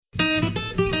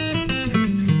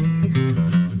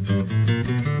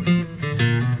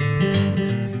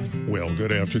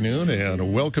afternoon,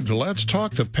 and welcome to Let's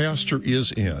Talk. The Pastor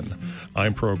is in.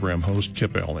 I'm program host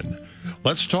Kip Allen.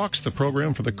 Let's Talk's the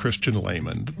program for the Christian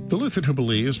layman, the Lutheran who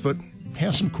believes but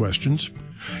has some questions.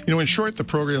 In short, the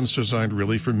program's designed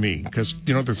really for me because,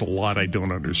 there's a lot I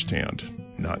don't understand.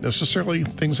 Not necessarily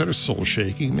things that are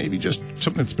soul-shaking, maybe just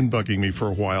something that's been bugging me for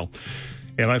a while.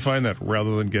 And I find that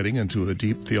rather than getting into a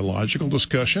deep theological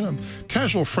discussion, a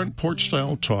casual front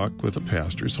porch-style talk with a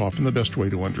pastor is often the best way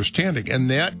to understanding.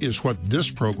 And that is what this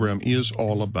program is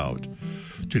all about.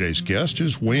 Today's guest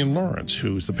is Wayne Lawrence,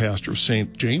 who's the pastor of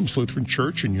St. James Lutheran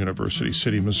Church in University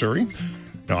City, Missouri.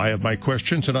 Now, I have my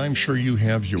questions, and I'm sure you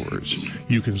have yours.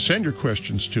 You can send your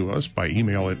questions to us by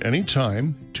email at any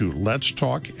time to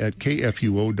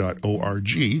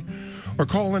letstalk@kfuo.org, or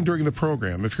call in during the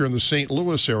program. If you're in the St.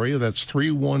 Louis area, that's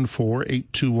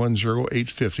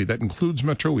 314-821-0850. That includes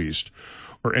Metro East.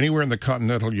 Or anywhere in the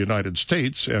continental United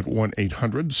States at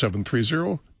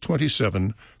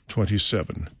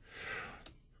 1-800-730-2727.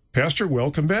 Pastor,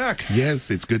 welcome back. Yes,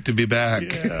 it's good to be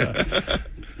back. Yeah.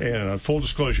 And full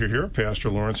disclosure here, Pastor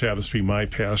Lawrence happens to be my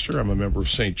pastor. I'm a member of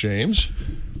St. James.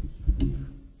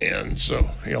 And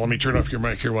so, let me turn off your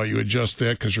mic here while you adjust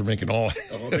that, because you're making all...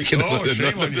 shame on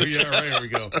you. Yeah, right, here we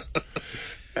go.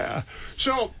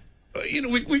 So,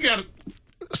 we got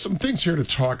some things here to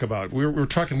talk about. We were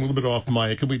talking a little bit off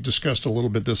mic, and we discussed a little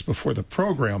bit this before the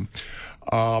program.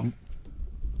 We're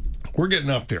getting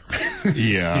up there.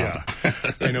 Yeah.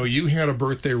 I know you had a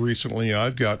birthday recently.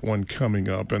 I've got one coming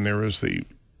up, and there is the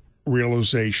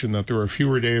realization that there are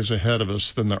fewer days ahead of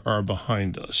us than there are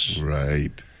behind us.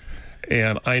 Right.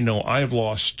 And I know I've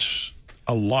lost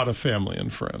a lot of family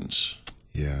and friends.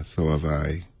 Yeah, so have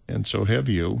I. And so have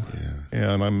you.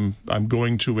 Yeah. And I'm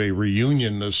going to a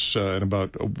reunion this in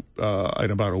about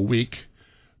a week,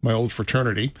 my old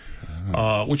fraternity,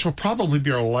 which will probably be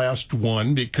our last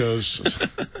one because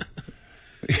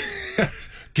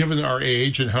given our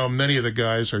age and how many of the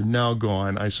guys are now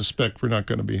gone, I suspect we're not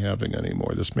going to be having any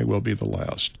more. This may well be the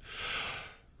last.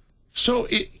 So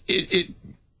it's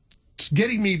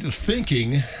getting me to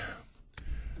thinking,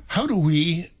 how do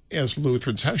we, as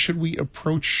Lutherans, how should we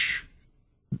approach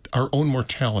our own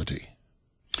mortality?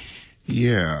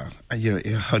 Yeah.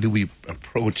 How do we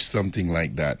approach something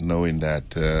like that, knowing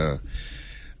that,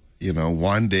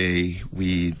 one day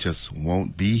we just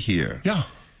won't be here? Yeah.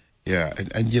 Yeah,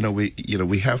 and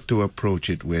we have to approach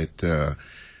it with the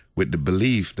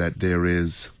belief that there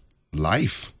is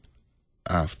life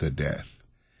after death.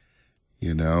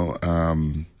 In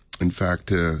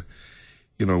fact,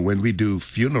 when we do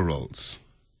funerals,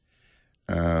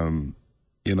 the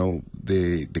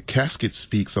casket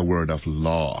speaks a word of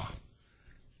law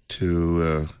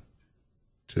to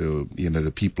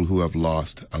the people who have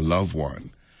lost a loved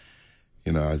one.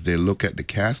 As they look at the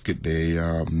casket, they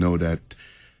know that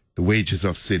the wages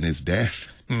of sin is death.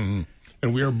 Mm-hmm.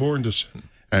 And we are born to sin.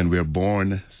 And we are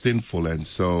born sinful, and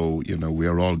so, we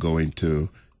are all going to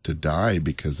die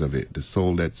because of it. The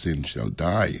soul that sins shall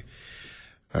die.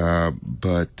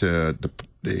 But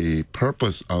the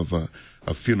purpose of a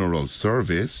funeral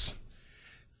service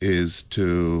is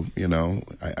to,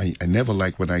 I never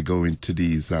like when I go into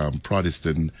these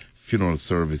Protestant funeral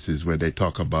services where they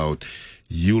talk about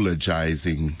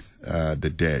eulogizing the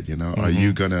dead, Are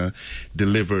you gonna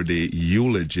deliver the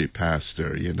eulogy,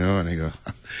 pastor? And I go,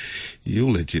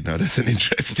 eulogy, now that's an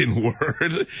interesting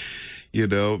word,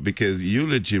 because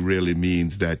eulogy really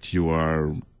means that you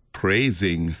are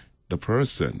praising the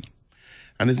person.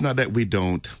 And it's not that we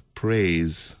don't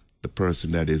praise the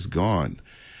person that is gone.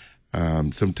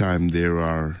 Sometimes there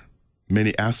are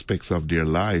many aspects of their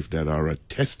life that are a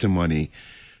testimony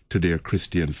to their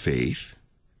Christian faith.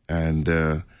 And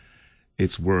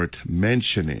it's worth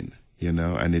mentioning,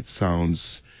 and it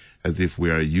sounds as if we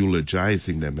are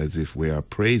eulogizing them, as if we are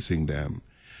praising them.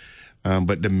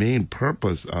 But the main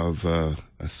purpose of a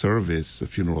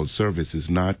funeral service, is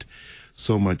not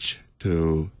so much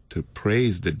to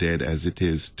praise the dead as it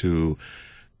is to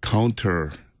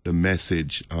counter the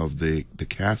message of the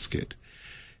casket,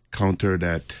 counter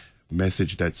that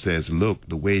message that says, look,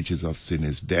 the wages of sin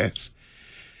is death.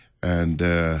 And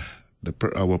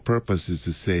our purpose is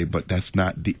to say, but that's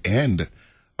not the end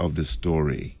of the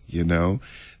story.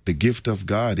 The gift of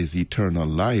God is eternal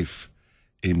life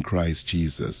in Christ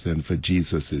Jesus, and for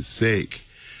Jesus' sake.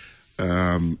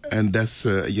 And that's,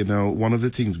 one of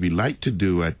the things we like to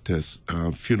do at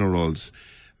funerals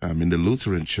in the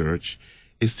Lutheran Church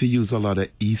is to use a lot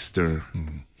of Easter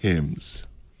hymns.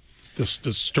 The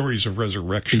stories of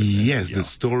resurrection. Yes, the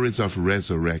stories of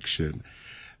resurrection.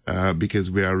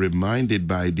 Because we are reminded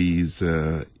by these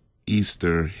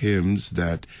Easter hymns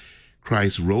that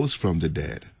Christ rose from the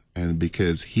dead. And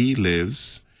because he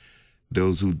lives,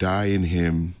 those who die in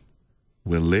him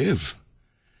will live.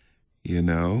 You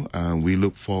know, we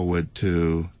look forward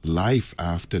to life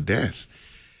after death.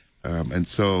 And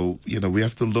so, you know, we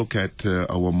have to look at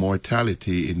our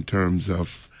mortality in terms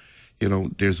of, you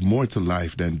know, there's more to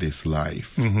life than this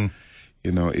life. Mm-hmm.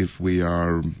 You know, if we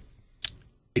are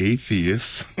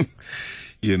atheists,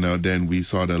 you know, then we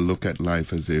sort of look at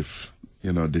life as if,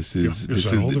 you know, this is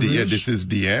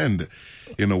the end.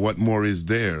 You know, what more is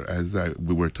there? As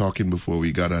we were talking before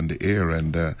we got on the air,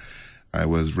 and I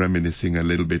was reminiscing a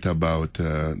little bit about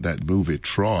that movie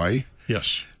Troy.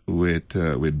 Yes.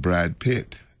 With Brad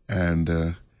Pitt,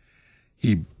 and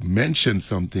he mentioned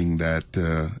something that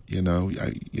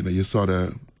you sort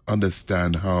of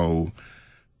understand how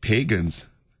pagans,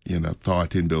 you know,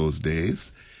 thought in those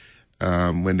days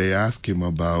when they asked him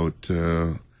about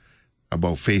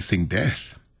facing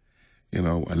death. You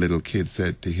know, a little kid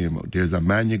said to him, "There's a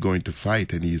man you're going to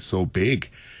fight, and he's so big.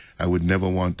 I would never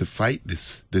want to fight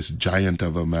this giant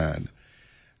of a man."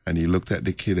 And he looked at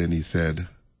the kid and he said,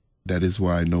 "That is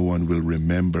why no one will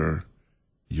remember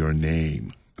your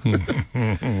name."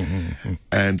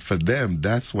 And for them,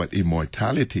 that's what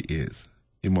immortality is.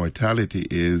 Immortality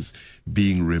is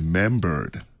being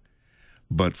remembered.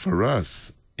 But for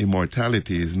us,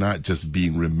 immortality is not just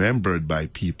being remembered by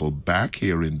people back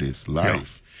here in this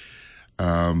life.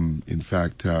 Yeah. In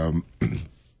fact,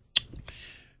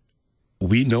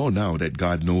 we know now that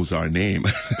God knows our name.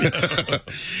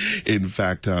 In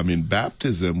fact, in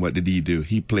baptism, what did he do?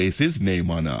 He placed his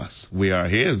name on us. We are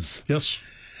his. Yes.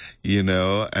 You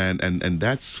know, and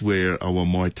that's where our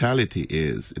mortality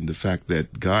is, in the fact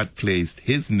that God placed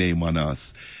his name on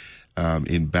us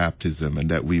in baptism, and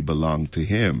that we belong to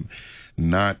him.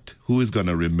 Not who is going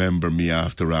to remember me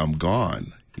after I'm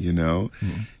gone. You know,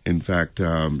 In fact,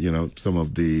 you know, some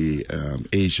of the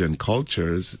Asian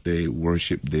cultures, they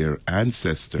worship their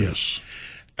ancestors. Yes.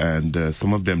 And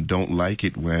some of them don't like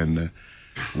it when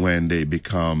they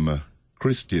become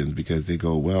Christians, because they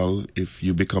go, well, if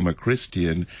you become a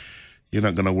Christian, you're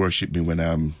not going to worship me when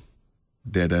I'm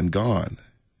dead and gone.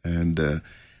 And the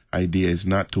idea is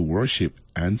not to worship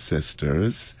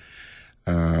ancestors,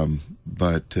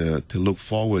 but to look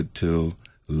forward to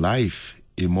life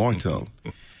immortal.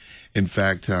 In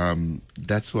fact,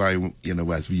 that's why, you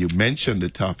know, as you mentioned the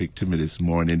topic to me this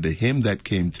morning, the hymn that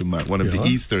came to my, one of the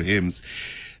Easter hymns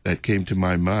that came to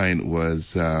my mind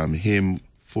was hymn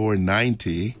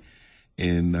 490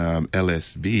 in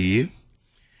LSB.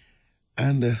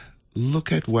 And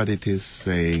look at what it is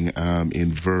saying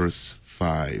in verse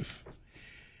 5.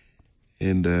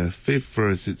 In the 5th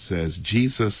verse, it says,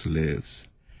 "Jesus lives,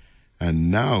 and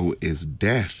now is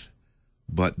death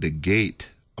but the gate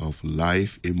of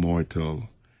life immortal.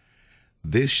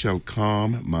 This shall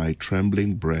calm my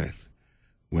trembling breath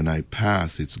when I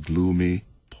pass its gloomy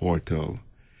portal.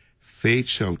 Faith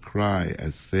shall cry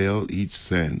as fail each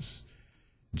sense,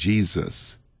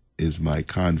 Jesus is my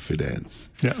confidence."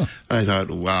 Yeah. I thought,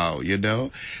 wow, you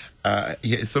know,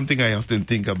 it's something I often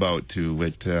think about too,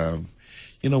 with,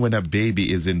 you know, when a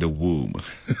baby is in the womb.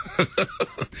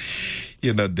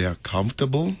 You know, they're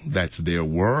comfortable. That's their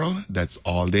world. That's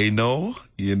all they know,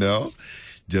 you know.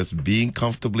 Just being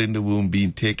comfortable in the womb,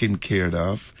 being taken care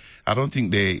of. I don't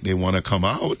think they want to come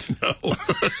out. No.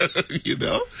 You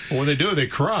know? When they do, they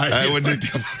cry. When they do,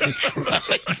 they cry,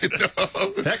 you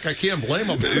know? Heck, I can't blame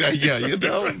them. Yeah, you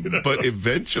know. But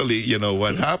eventually, you know,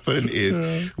 what happened is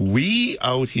we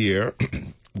out here,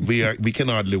 we can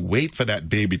hardly wait for that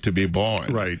baby to be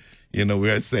born. Right. You know,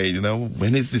 we're saying, you know,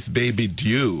 when is this baby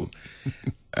due?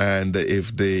 And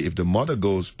if the mother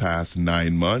goes past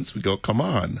 9 months, we go, come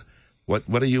on,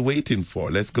 what are you waiting for?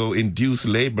 Let's go induce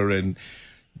labor and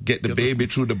get the baby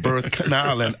through the birth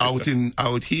canal and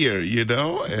out here, you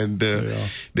know. And the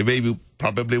baby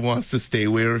probably wants to stay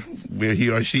where he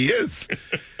or she is.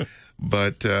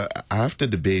 But after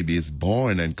the baby is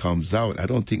born and comes out, I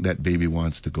don't think that baby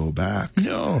wants to go back.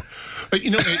 No. But,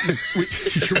 you know,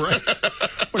 you're right.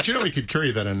 But, you know, we could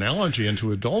carry that analogy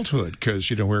into adulthood because,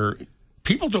 you know, where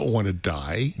people don't want to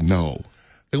die. No.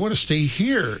 They want to stay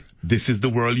here. This is the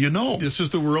world you know. This is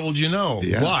the world you know.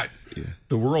 Yeah. But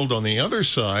the world on the other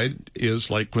side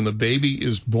is like when the baby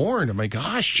is born. Oh, my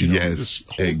gosh. You know, this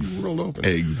whole new world opens.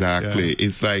 Exactly. Yeah.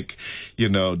 It's like, you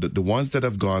know, the ones that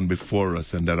have gone before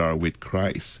us and that are with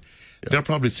Christ, they're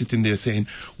probably sitting there saying,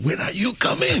 when are you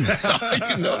coming?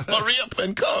 You know, hurry up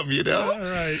and come, you know?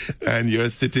 Right. And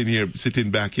you're sitting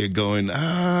back here going,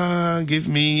 give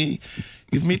me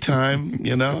time,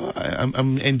 you know?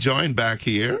 I'm enjoying back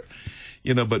here.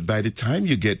 but by the time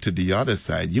you get to the other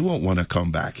side, you won't want to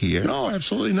come back here. No,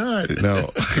 absolutely not.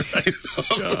 No.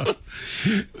 Yeah.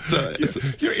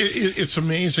 It's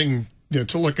amazing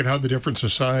to look at how the different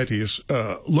societies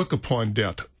look upon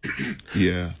death.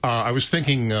 Yeah. I was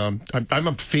thinking, I'm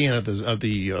a fan of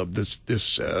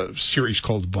this series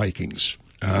called Vikings.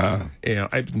 And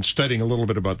I've been studying a little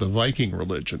bit about the Viking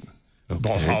religion,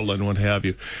 Valhalla and what have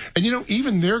you. And,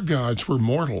 even their gods were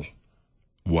mortal.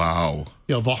 Wow.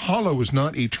 Valhalla was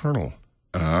not eternal.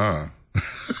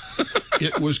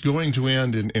 It was going to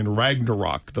end in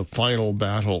Ragnarok, the final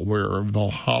battle where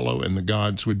Valhalla and the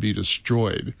gods would be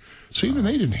destroyed. So even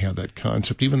they didn't have that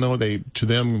concept, even though to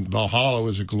them, Valhalla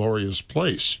was a glorious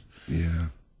place. Yeah.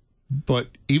 But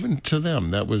even to them,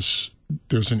 there's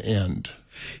an end.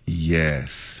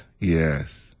 Yes.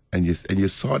 And you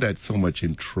saw that so much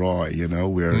in Troy,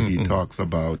 where he talks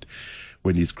about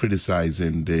when he's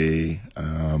criticizing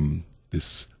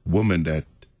this woman that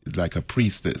is like a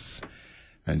priestess,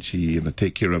 and she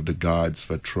take care of the gods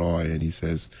for Troy, and he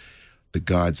says the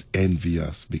gods envy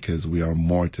us because we are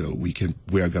mortal. We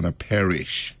are gonna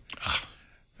perish.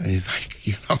 And he's like,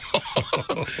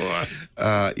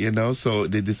 so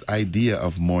this idea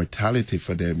of mortality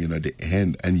for them, the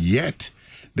end, and yet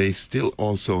they still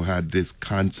also had this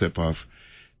concept of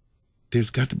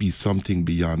there's got to be something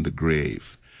beyond the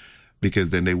grave, because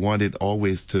then they wanted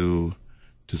always to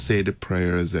say the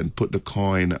prayers and put the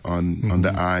coin on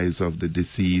the eyes of the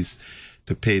deceased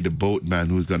to pay the boatman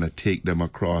who's going to take them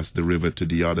across the river to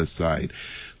the other side.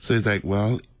 So it's like,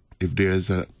 well, if there's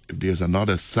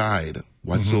another side,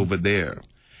 what's over there?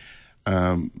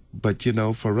 But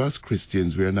for us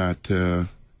Christians, we're not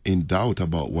in doubt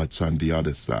about what's on the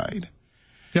other side.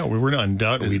 Yeah, we're not in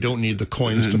doubt. We don't need the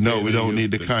coins to pay. No, we don't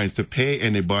need the coins to pay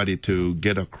anybody to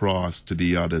get across to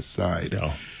the other side.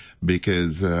 Yeah.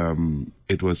 Because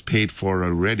it was paid for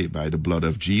already by the blood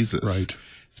of Jesus. Right.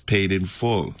 It's paid in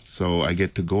full. So I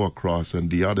get to go across on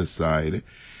the other side,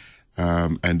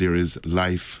 and there is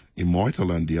life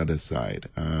immortal on the other side.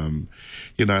 I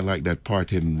like that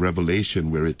part in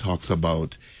Revelation where it talks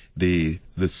about the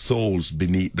souls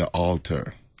beneath the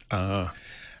altar.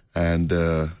 And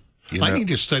I need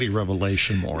to study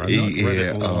Revelation more. I've not read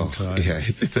it in a long time. Yeah,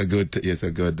 it's a good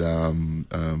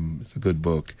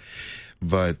book.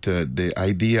 But the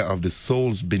idea of the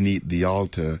souls beneath the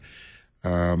altar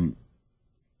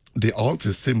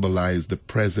symbolized the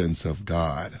presence of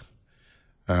God.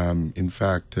 In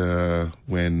fact,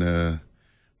 when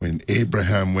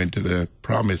Abraham went to the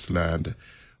Promised Land,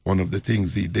 one of the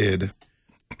things he did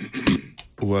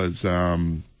was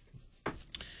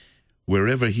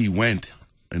wherever he went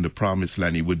in the Promised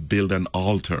Land, he would build an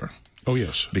altar. Oh,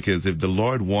 yes. Because if the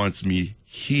Lord wants me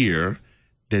here,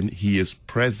 then he is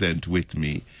present with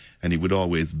me, and he would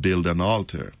always build an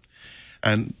altar.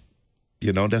 And,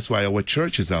 that's why our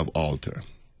churches have altar,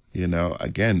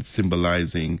 again,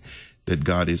 symbolizing that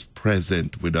God is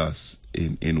present with us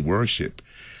in worship.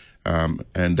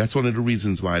 And that's one of the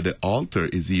reasons why the altar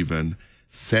is even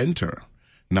center,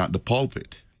 not the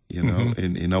pulpit.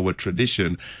 In our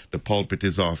tradition, the pulpit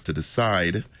is off to the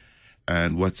side,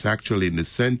 and what's actually in the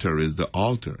center is the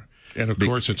altar. And of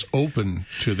course, it's open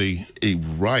to the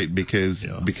right because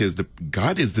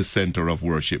God is the center of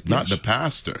worship, not the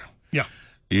pastor. Yeah,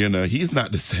 he's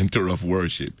not the center of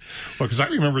worship. Well, because I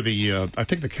remember I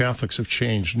think the Catholics have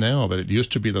changed now, but it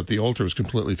used to be that the altar was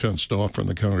completely fenced off from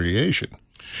the congregation.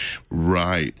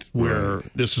 Right. Where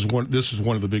this is one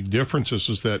of the big differences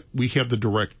is that we have the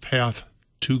direct path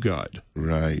to God.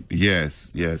 Right.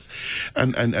 Yes.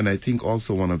 And I think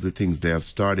also one of the things they have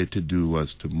started to do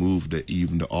was to move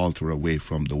even the altar away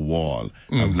from the wall,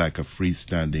 of like a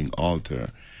freestanding altar.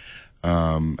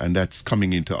 And that's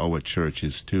coming into our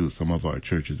churches too. Some of our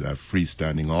churches have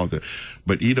freestanding altar.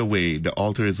 But either way, the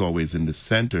altar is always in the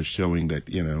center, showing that,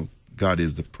 God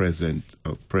is the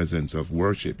presence of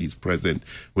worship. He's present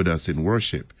with us in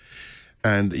worship.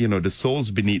 And, the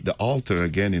souls beneath the altar,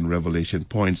 again, in Revelation,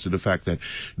 points to the fact that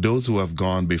those who have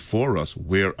gone before us,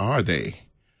 where are they?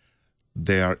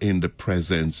 They are in the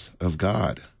presence of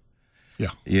God.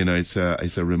 Yeah. It's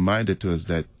a reminder to us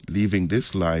that leaving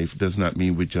this life does not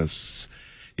mean we just,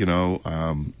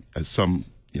 as some,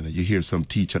 you hear some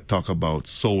teacher talk about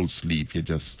soul sleep. You're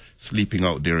just sleeping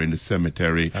out there in the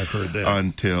cemetery. I've heard that.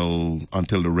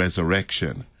 Until the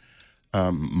resurrection.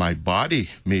 My body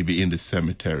may be in the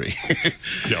cemetery,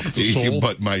 yeah, but, the soul?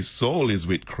 But my soul is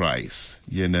with Christ,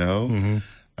 And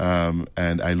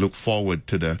I look forward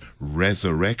to the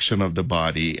resurrection of the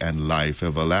body and life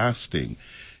everlasting.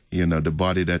 The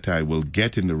body that I will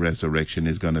get in the resurrection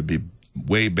is going to be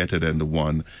way better than the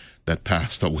one that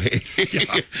passed away.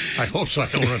 Yeah, I hope so. I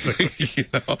don't want to think. You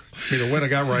know? I mean, the wind I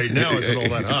got right now isn't all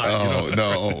that hot. Oh,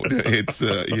 no. It's,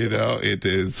 it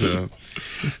is.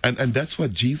 And that's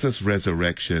what Jesus'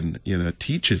 resurrection,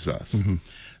 teaches us.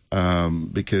 Mm-hmm.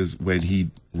 Because when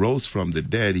he rose from the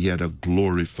dead, he had a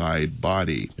glorified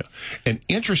body. Yeah. And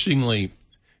interestingly,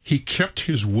 he kept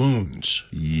his wounds.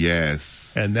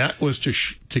 Yes. And that was to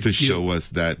show us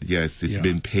that, yes, it's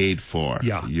been paid for.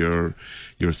 Yeah.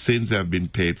 Your sins have been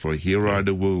paid for. Here are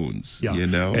the wounds, And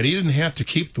he didn't have to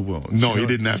keep the wounds. No, he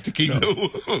didn't have to keep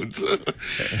the wounds.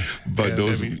 But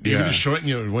even just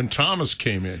showing, when Thomas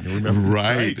came in, you remember?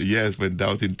 Right, yes, when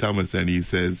doubting Thomas, and he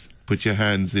says, put your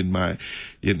hands in my,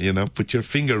 put your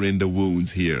finger in the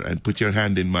wounds here and put your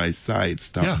hand in my side.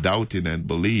 Stop doubting and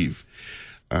believe.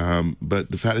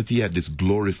 But the fact that he had this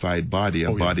glorified body,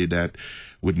 a body that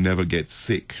would never get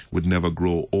sick, would never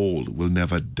grow old, will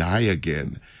never die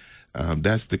again.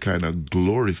 That's the kind of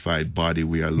glorified body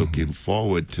we are looking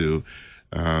forward to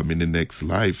in the next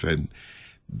life. And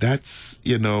that's,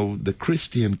 the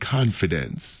Christian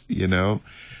confidence,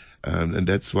 and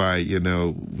that's why,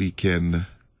 we can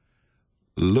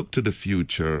look to the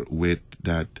future with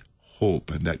that hope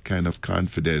and that kind of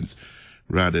confidence,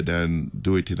 rather than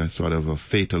do it in a sort of a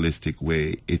fatalistic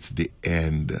way. It's the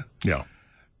end. Yeah.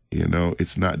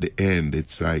 It's not the end.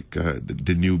 It's like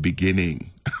the new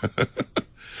beginning.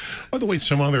 By the way,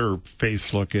 some other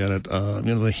faiths look at it.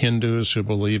 The Hindus who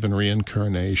believe in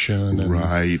reincarnation. And,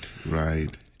 right.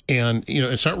 And,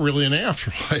 it's not really an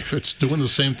afterlife. It's doing the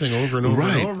same thing over and over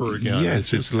and over again.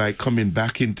 Yes, it's like coming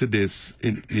back into this,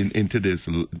 into this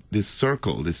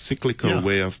circle, this cyclical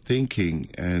way of thinking.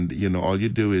 And, all you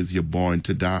do is you're born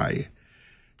to die,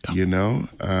 again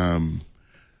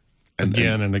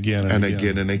and again.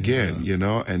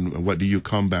 And what do you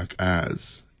come back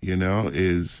as,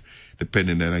 is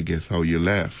depending on, I guess, how you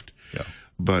left. Yeah.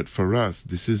 But for us,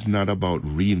 this is not about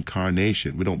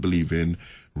reincarnation. We don't believe in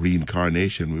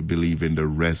reincarnation. We believe in the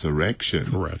resurrection.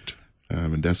 Correct.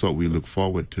 And that's what we look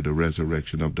forward to, the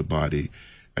resurrection of the body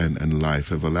and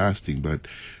life everlasting. But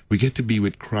we get to be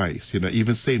with Christ.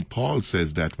 Even St. Paul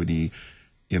says that when he,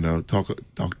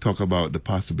 talk about the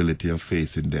possibility of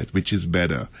facing death, which is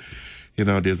better.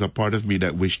 There's a part of me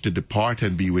that wished to depart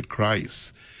and be with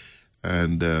Christ.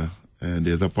 And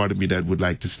there's a part of me that would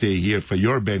like to stay here for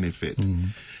your benefit.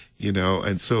 Mm-hmm.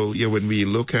 And so, when we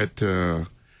look at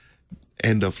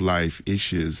end of life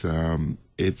issues,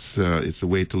 it's a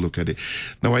way to look at it.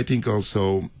 Now, I think one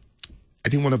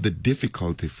of the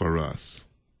difficulty for us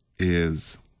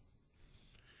is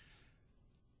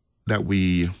that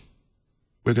we're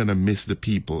going to miss the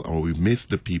people, or we miss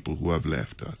the people who have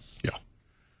left us. Yeah.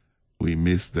 We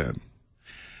miss them.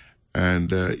 And,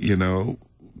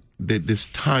 this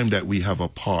time that we have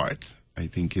apart, I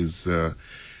think is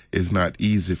not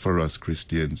easy for us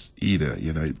Christians either.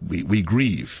 We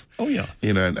grieve. Oh, yeah.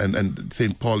 And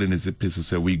St. Paul in his epistle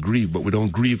said we grieve, but we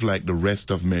don't grieve like the rest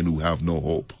of men who have no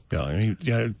hope.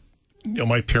 Yeah.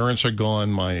 My parents are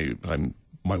gone. My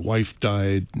wife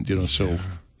died, so.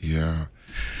 Yeah.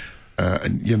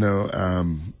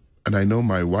 And I know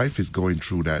my wife is going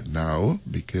through that now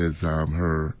because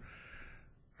her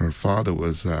father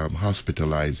was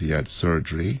hospitalized. He had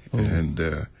surgery, and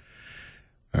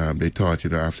they thought,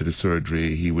 after the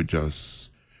surgery, he would just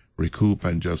recoup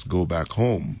and just go back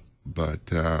home.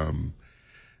 But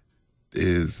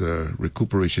his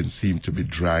recuperation seemed to be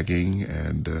dragging,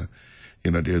 and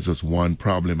there's just one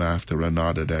problem after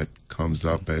another that comes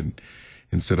up, and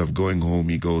instead of going home,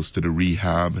 he goes to the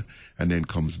rehab and then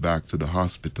comes back to the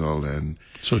hospital. And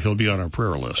so he'll be on our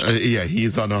prayer list.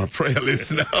 He's on our prayer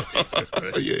list now.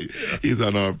 He's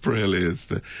on our prayer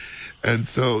list. And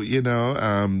so,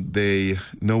 they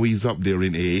know he's up there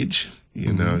in age.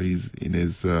 He's in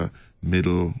his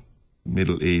middle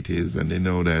 80s, and they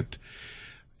know that,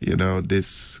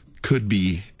 this could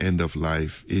be end of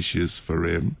life issues for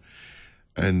him.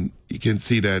 And you can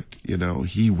see that,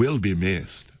 he will be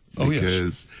missed.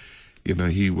 Because,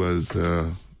 he was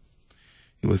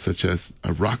such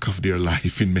a rock of their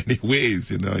life in many ways.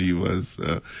 He was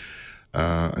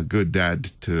a good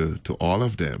dad to all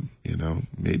of them.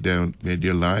 Made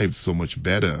their lives so much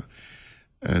better,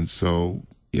 and so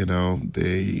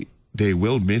they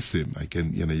will miss him.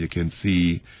 You can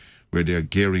see where they're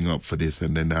gearing up for this,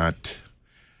 and they're not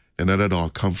at all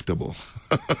comfortable.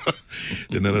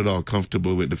 They're not at all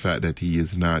comfortable with the fact that he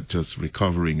is not just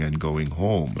recovering and going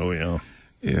home. Oh, yeah.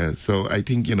 Yeah, so I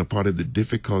think, part of the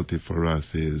difficulty for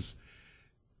us is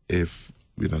if,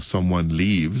 someone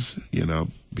leaves,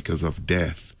 because of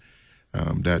death,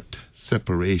 that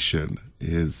separation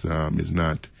is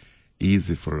not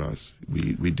easy for us.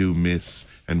 We do miss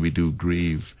and we do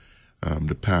grieve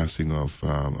the passing of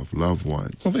loved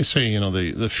ones. Well, they say, you know,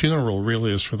 the funeral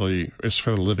really is for the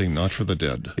living, not for the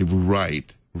dead.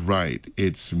 Right.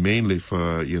 It's mainly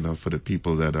for, you know, for the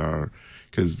people that are,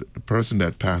 because the person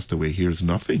that passed away hears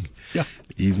nothing. Yeah.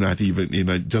 He's not even, you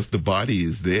know, just the body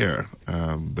is there,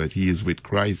 but he is with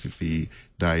Christ if he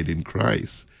died in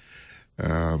Christ.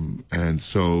 And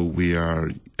so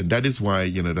and that is why,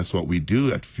 you know, that's what we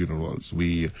do at funerals.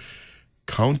 We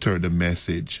counter the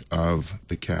message of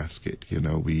the casket. You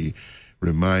know, we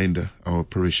remind our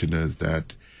parishioners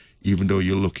that even though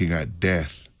you're looking at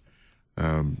death,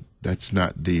 that's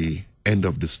not the end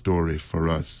of the story for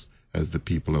us as the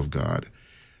people of God.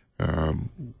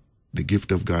 The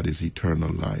gift of God is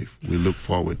eternal life. We look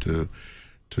forward to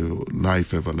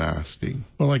life everlasting.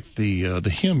 Well, like the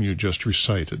hymn you just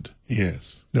recited.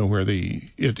 Yes. You know, where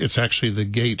it's actually the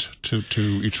gate to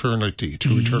eternity, to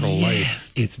eternal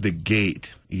life. It's the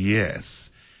gate. Yes.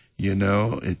 You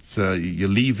know, it's you're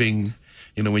leaving,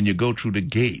 you know, when you go through the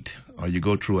gate or you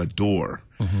go through a door,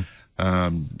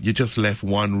 you just left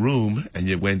one room and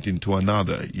you went into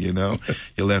another, you know.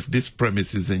 You left this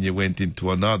premises and you went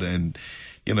into another. And,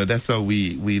 you know, that's how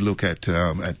we look at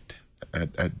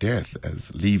death,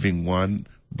 as leaving one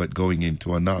but going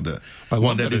into another.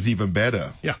 One that is even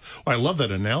better. Yeah. Well, I love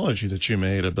that analogy that you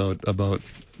made about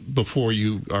before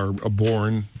you are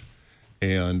born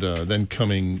and then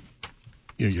coming.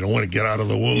 You don't want to get out of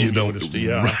the womb. You don't,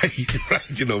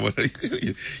 right. You know,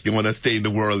 you want to stay in the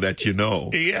world that you know.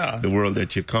 Yeah. The world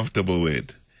that you're comfortable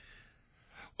with.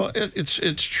 Well,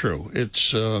 it's true.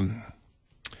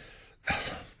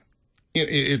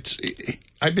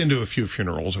 I've been to a few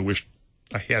funerals I wish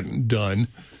I hadn't done,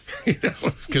 you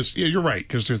know, because you're right,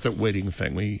 because there's that waiting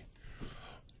thing. We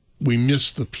miss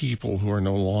the people who are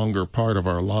no longer part of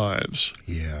our lives.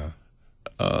 Yeah.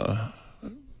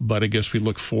 But I guess we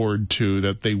look forward to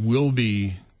that they will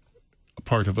be a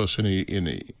part of us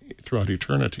throughout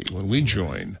eternity when we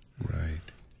join. Right.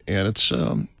 And it's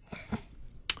oh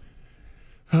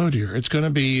dear, it's going to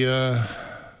be.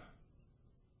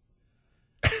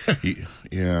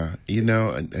 Yeah, you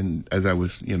know, and as I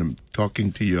was, you know,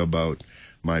 talking to you about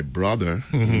my brother,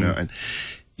 you know, and,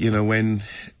 you know,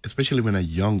 especially when a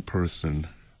young person.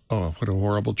 Oh, what a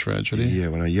horrible tragedy. Yeah,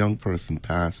 when a young person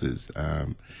passes,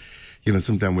 you know,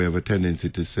 sometimes we have a tendency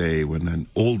to say when an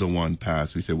older one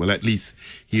passed, we say, well, at least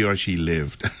he or she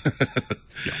lived,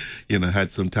 Yeah. You know,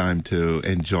 had some time to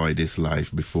enjoy this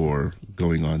life before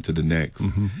going on to the next.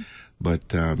 Mm-hmm. But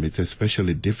it's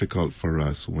especially difficult for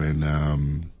us when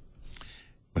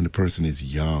the person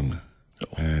is young. Oh.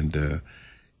 And,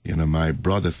 you know, my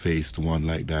brother faced one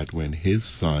like that when his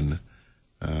son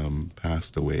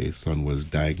passed away. His son was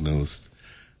diagnosed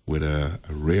with a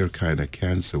rare kind of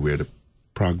cancer where the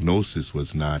prognosis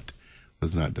was not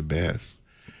the best.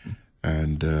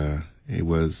 And it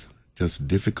was just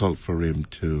difficult for him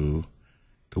to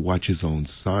watch his own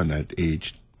son at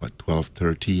age, 12,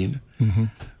 13,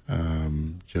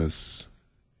 just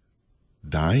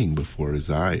dying before his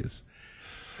eyes.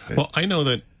 Well, I know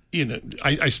that, you know,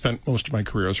 I spent most of my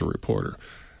career as a reporter,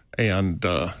 and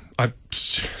I've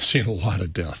seen a lot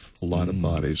of death, a lot of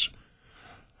bodies.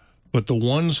 But the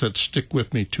ones that stick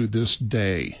with me to this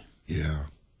day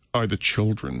are the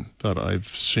children that I've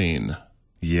seen.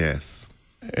 Yes.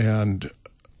 And,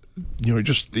 you know,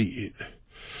 just the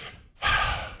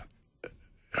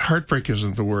heartbreak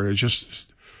isn't the word. It's just,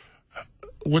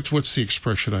 what's the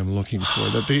expression I'm looking for?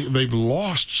 That they've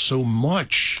lost so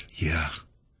much. Yeah.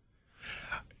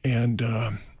 And,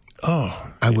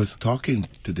 I was talking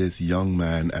to this young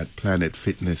man at Planet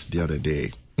Fitness the other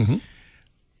day. Mm-hmm.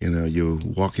 You know, you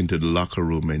walk into the locker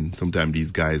room and sometimes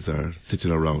these guys are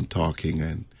sitting around talking,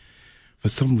 and for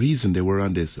some reason they were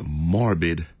on this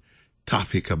morbid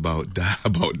topic about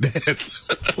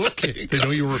death. Okay. They know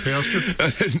you were a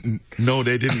pastor? No,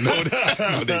 they didn't know that.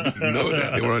 No, they didn't know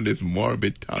that. They were on this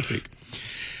morbid topic.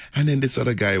 And then this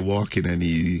other guy walking and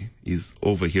he's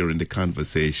overhearing the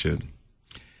conversation.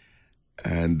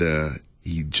 And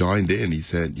he joined in. He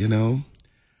said, you know,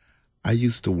 I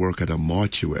used to work at a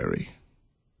mortuary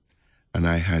and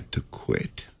I had to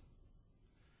quit.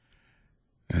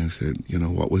 And I said, you know,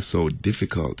 what was so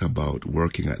difficult about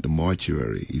working at the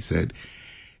mortuary? He said,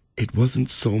 it wasn't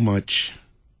so much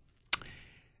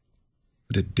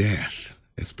the death,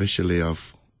 especially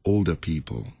of older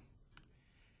people,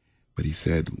 but he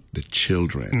said the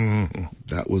children. Mm-hmm.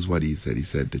 That was what he said. He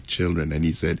said the children. And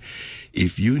he said,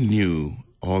 if you knew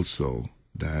also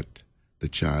that the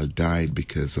child died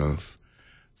because of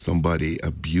somebody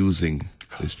abusing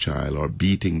this child or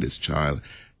beating this child,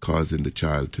 causing the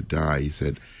child to die, he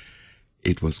said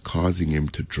it was causing him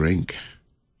to drink.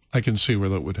 I can see where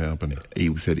that would happen.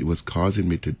 He said it was causing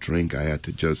me to drink. I had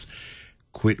to just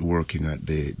quit working at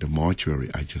the mortuary.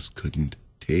 I just couldn't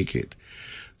take it.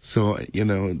 So,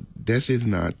 this is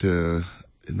not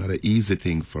an easy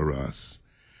thing for us.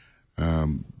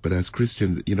 But as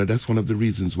Christians, that's one of the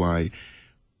reasons why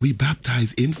we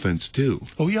baptize infants too.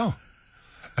 Oh, yeah.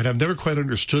 And I've never quite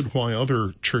understood why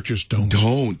other churches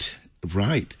don't.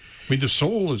 Right. I mean, the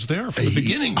soul is there from the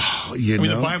beginning.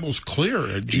 The Bible's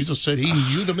clear. Jesus said he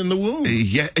knew them in the womb.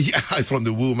 Yeah, from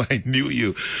the womb I knew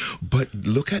you. But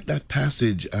look at that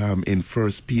passage in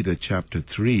 1 Peter chapter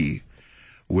 3,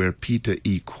 where Peter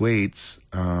equates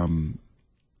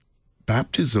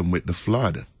baptism with the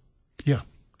flood. Yeah.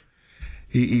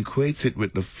 He equates it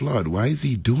with the flood. Why is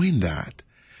he doing that?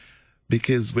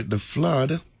 Because with the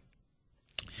flood,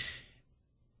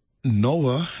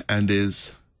 Noah and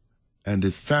his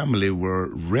family were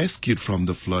rescued from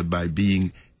the flood by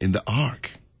being in the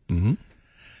ark. Mm-hmm.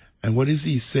 And what is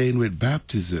he saying with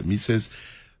baptism? He says,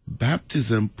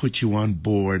 baptism puts you on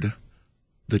board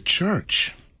the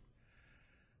church.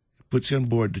 Puts you on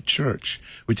board the church,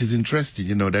 which is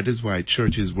interesting. That is why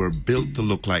churches were built to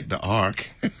look like the ark.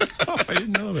 Oh, I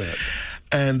didn't know that.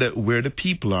 And where the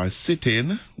people are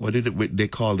sitting, they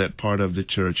call that part of the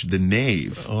church? The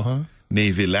nave. Uh-huh.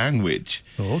 Navy language.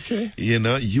 Oh, okay.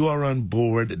 You are on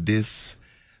board this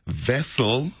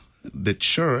vessel, the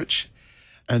church,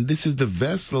 and this is the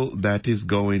vessel that is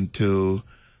going to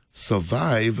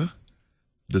survive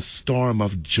the storm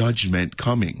of judgment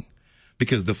coming.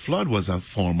 Because the flood was a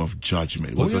form of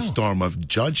judgment. It was a storm of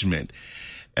judgment.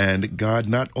 And God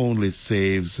not only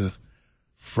saves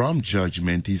from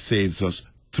judgment, he saves us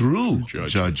through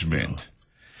judgment.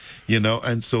 Yeah.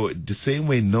 And so the same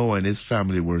way Noah and his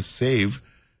family were saved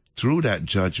through that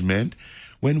judgment,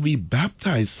 when we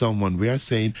baptize someone, we are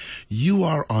saying, you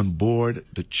are on board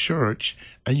the church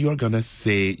and you're going to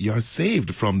say you're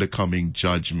saved from the coming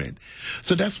judgment.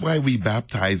 So that's why we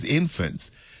baptize infants.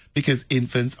 Because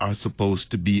infants are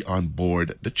supposed to be on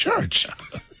board the church.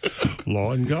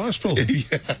 Law and gospel.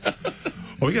 Yeah.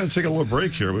 Well, we got to take a little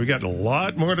break here. We've got a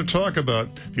lot more to talk about.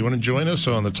 If you want to join us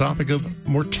on the topic of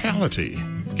mortality,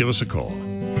 give us a call.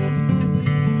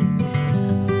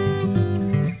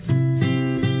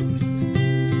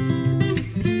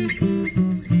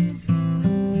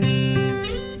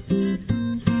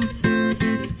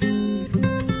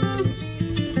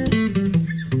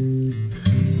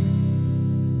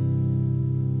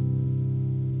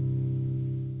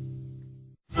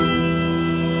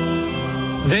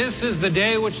 This is the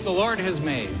day which the Lord has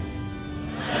made.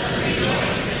 Let us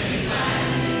rejoice and be glad.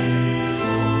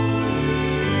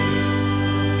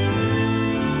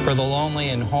 For the lonely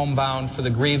and homebound, for the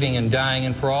grieving and dying,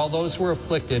 and for all those who are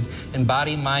afflicted in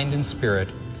body, mind, and spirit,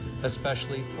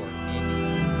 especially for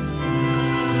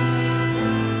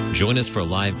Join us for a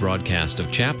live broadcast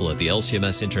of Chapel at the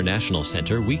LCMS International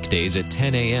Center weekdays at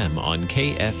 10 a.m. on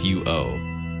KFUO.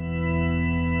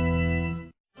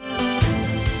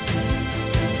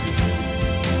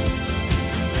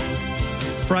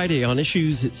 Friday on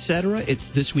Issues, Etc. It's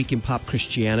This Week in Pop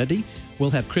Christianity.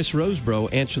 We'll have Chris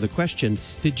Rosebrough answer the question,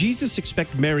 did Jesus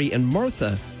expect Mary and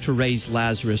Martha to raise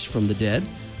Lazarus from the dead?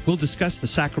 We'll discuss the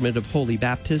sacrament of holy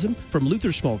baptism from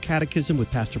Luther's Small Catechism with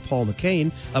Pastor Paul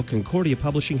McCain of Concordia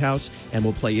Publishing House, and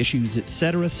we'll play Issues,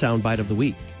 Etc. Soundbite of the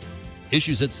Week.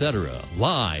 Issues, Etc.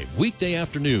 live weekday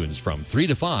afternoons from 3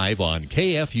 to 5 on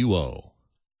KFUO.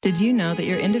 Did you know that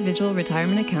your individual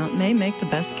retirement account may make the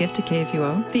best gift to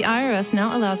KFUO? The IRS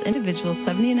now allows individuals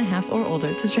 70 and a half or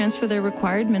older to transfer their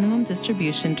required minimum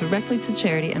distribution directly to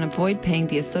charity and avoid paying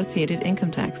the associated income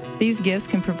tax. These gifts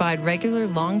can provide regular,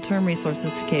 long-term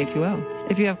resources to KFUO.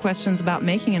 If you have questions about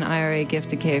making an IRA gift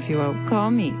to KFUO,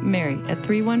 call me, Mary, at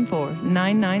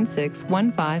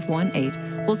 314-996-1518.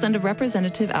 We'll send a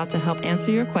representative out to help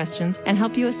answer your questions and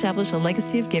help you establish a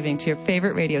legacy of giving to your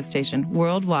favorite radio station,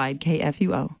 worldwide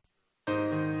KFUO.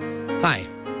 Hi,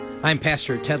 I'm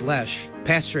Pastor Ted Lesh,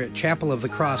 pastor at Chapel of the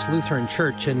Cross Lutheran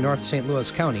Church in North St.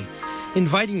 Louis County,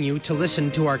 inviting you to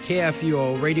listen to our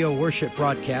KFUO radio worship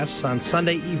broadcasts on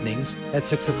Sunday evenings at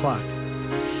 6 o'clock.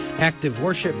 Active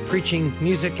worship, preaching,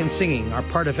 music, and singing are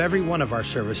part of every one of our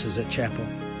services at Chapel.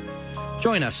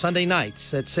 Join us Sunday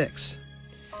nights at 6.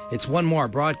 It's one more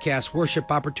broadcast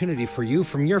worship opportunity for you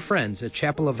from your friends at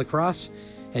Chapel of the Cross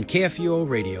and KFUO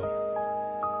Radio.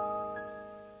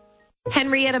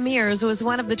 Henrietta Mears was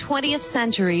one of the 20th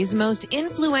century's most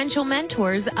influential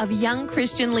mentors of young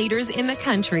Christian leaders in the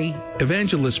country.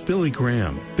 Evangelist Billy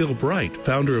Graham, Bill Bright,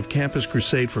 founder of Campus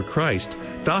Crusade for Christ,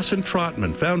 Dawson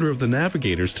Trotman, founder of the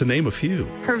Navigators, to name a few.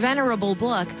 Her venerable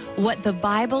book, What the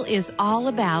Bible is All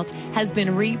About, has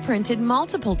been reprinted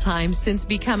multiple times since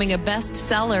becoming a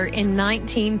bestseller in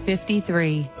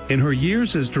 1953. In her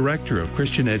years as director of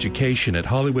Christian education at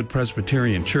Hollywood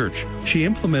Presbyterian Church, she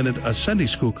implemented a Sunday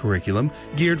school curriculum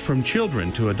geared from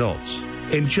children to adults.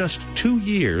 In just 2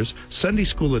 years, Sunday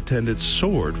school attendance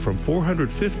soared from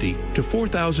 450 to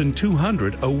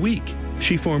 4,200 a week.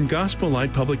 She formed Gospel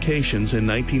Light Publications in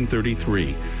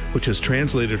 1933, which has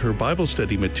translated her Bible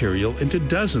study material into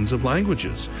dozens of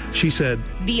languages. She said,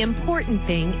 "The important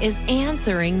thing is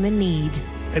answering the need."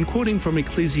 And quoting from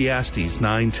Ecclesiastes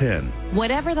 9:10,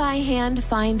 "Whatever thy hand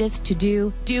findeth to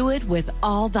do, do it with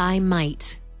all thy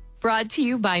might." Brought to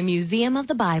you by Museum of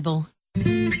the Bible.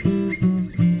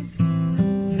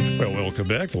 Well, welcome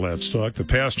back to Let's Talk. The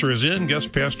pastor is in.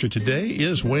 Guest pastor today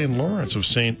is Wayne Lawrence of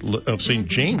St.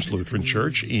 James Lutheran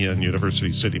Church in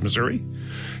University City, Missouri.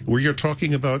 We are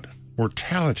talking about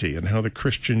mortality and how the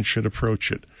Christian should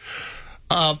approach it.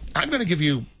 I'm going to give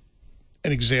you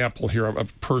an example here, a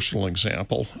personal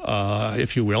example,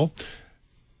 if you will.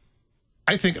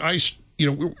 I think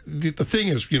the thing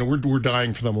is, we're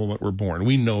dying from the moment we're born.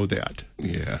 We know that.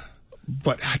 Yeah.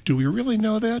 But do we really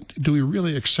know that? Do we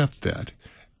really accept that?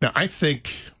 Now, I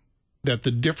think that the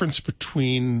difference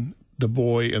between the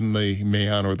boy and the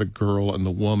man, or the girl and the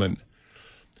woman,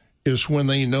 is when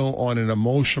they know on an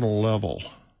emotional level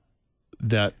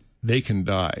that they can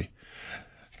die.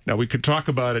 Now, we could talk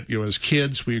about it, as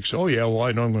kids. We say, oh, yeah, well,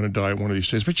 I know I'm going to die one of these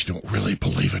days. But you don't really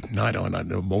believe it, not on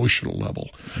an emotional level.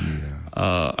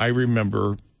 Yeah. I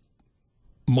remember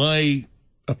my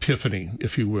epiphany,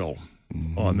 if you will,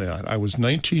 on that. I was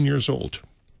 19 years old.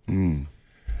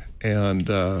 And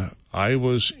I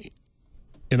was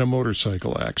in a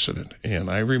motorcycle accident. And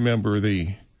I remember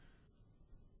the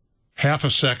half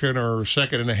a second or a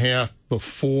second and a half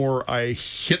before I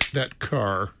hit that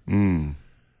car,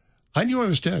 I knew I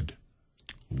was dead.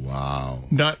 Wow.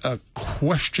 Not a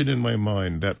question in my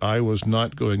mind that I was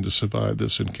not going to survive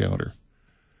this encounter.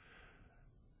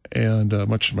 And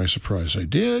much to my surprise, I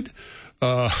did.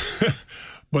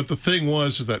 But the thing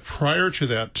was that prior to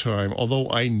that time, although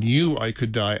I knew I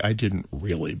could die, I didn't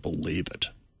really believe it.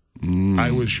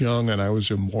 I was young and I was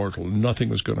immortal. Nothing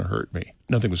was going to hurt me.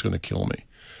 Nothing was going to kill me.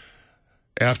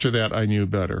 After that, I knew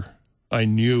better. I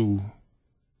knew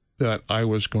that I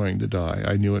was going to die.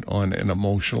 I knew it on an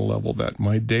emotional level, that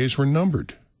my days were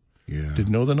numbered. Yeah.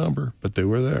 Didn't know the number, but they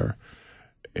were there.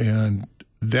 And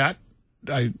that,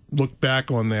 I look back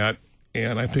on that,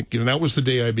 and I think, that was the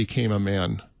day I became a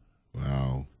man.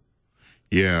 Wow.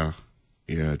 Yeah.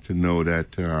 Yeah. To know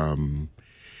that,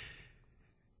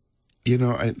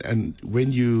 and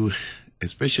when you,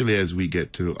 especially as we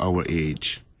get to our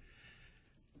age,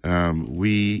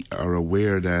 we are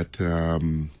aware that,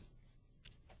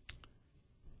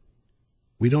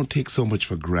 we don't take so much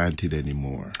for granted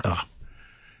anymore.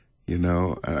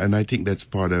 And I think that's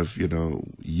part of,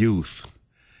 youth.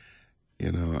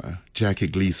 Jackie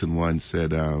Gleason once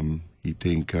said, he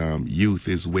think youth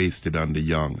is wasted on the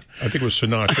young. I think it was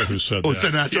Sinatra who said that.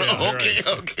 Sinatra.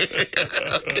 Yeah, okay.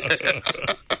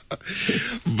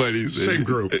 But he said, same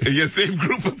group. Yeah, same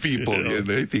group of people.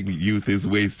 I think youth is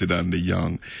wasted on the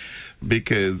young.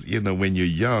 Because, when you're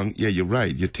young, yeah, you're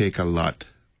right. You take a lot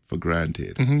for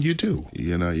granted. You do.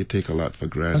 You take a lot for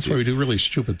granted. That's why we do really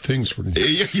stupid things.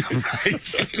 Yeah, you're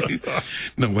right.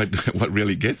 No, what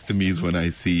really gets to me is when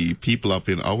I see people up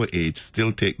in our age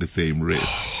still take the same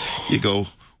risk. You go,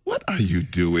 what are you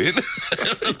doing?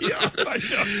 Yeah, I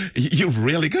know. You're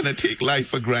really going to take life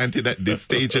for granted at this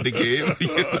stage of the game?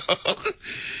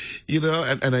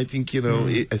 And I think,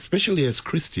 especially as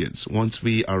Christians, once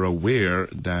we are aware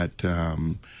that,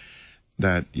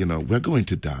 we're going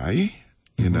to die,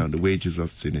 the wages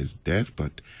of sin is death,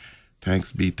 but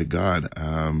thanks be to God,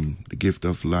 the gift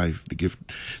of life, the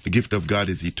gift of God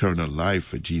is eternal life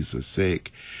for Jesus'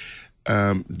 sake.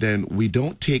 Then we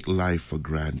don't take life for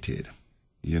granted.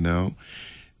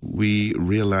 We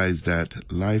realize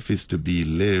that life is to be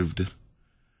lived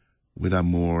with a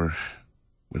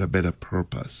better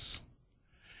purpose.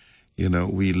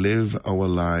 We live our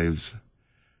lives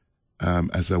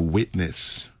as a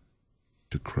witness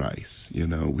to Christ.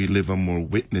 We live a more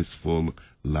witnessful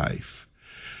life,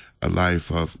 a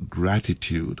life of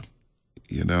gratitude,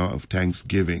 of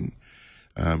thanksgiving.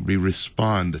 We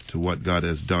respond to what God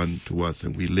has done to us,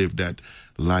 and we live that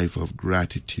life of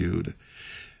gratitude.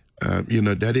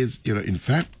 That is, in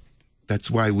fact, that's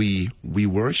why we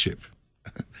worship.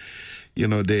 You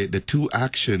know, the two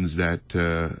actions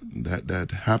that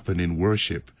happen in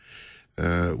worship,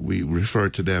 we refer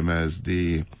to them as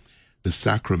the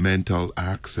sacramental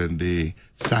acts and the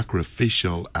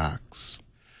sacrificial acts.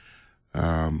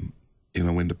 You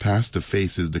know, when the pastor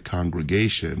faces the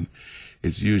congregation,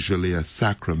 it's usually a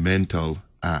sacramental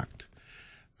act.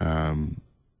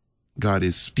 God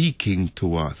is speaking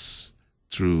to us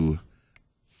through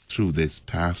this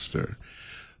pastor.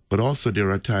 But also there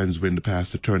are times when the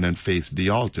pastor turns and faces the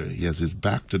altar. He has his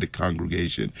back to the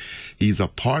congregation. He's a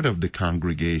part of the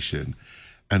congregation,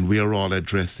 and we are all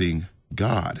addressing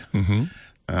God. Mm-hmm.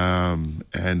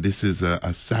 And this is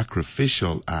a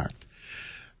sacrificial act.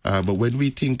 But when we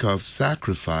think of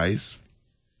sacrifice,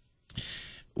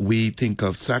 we think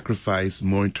of sacrifice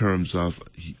more in terms of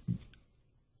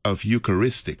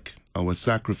Eucharistic. Our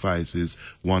sacrifice is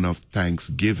one of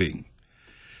thanksgiving.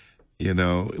 You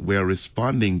know, we're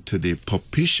responding to the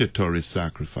propitiatory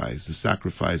sacrifice, the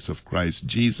sacrifice of Christ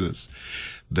Jesus,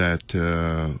 that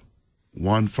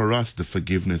won for us the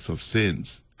forgiveness of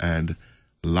sins and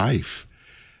life.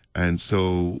 And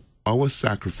so our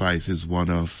sacrifice is one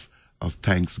of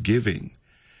thanksgiving.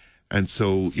 And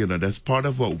so, you know, that's part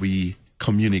of what we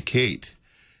communicate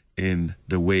in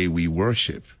the way we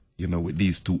worship, you know, with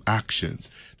these two actions,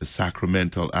 the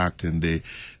sacramental act and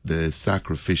the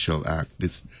sacrificial act,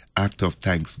 this act of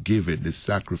thanksgiving, this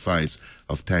sacrifice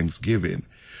of thanksgiving.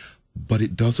 But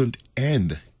it doesn't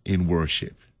end in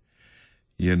worship.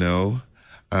 You know,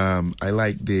 I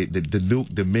like the Nunc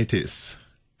Dimittis,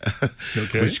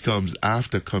 okay, which comes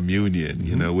after communion,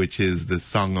 you know, which is the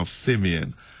Song of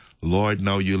Simeon. Lord,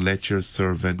 now you let your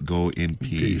servant go in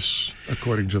peace.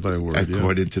 According to thy word.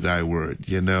 According to thy word.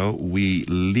 You know, we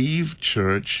leave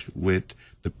church with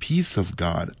the peace of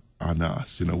God on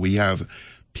us. You know, we have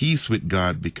peace with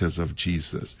God because of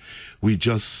Jesus. We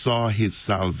just saw his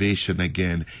salvation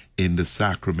again in the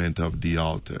sacrament of the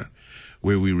altar,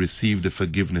 where we receive the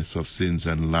forgiveness of sins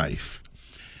and life.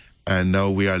 And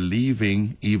now we are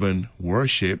leaving even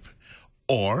worship,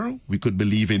 or we could be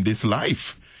leaving this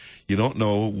life. You don't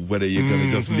know whether you're going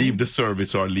to just leave the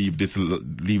service or leave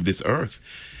this earth.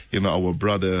 You know, our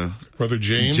brother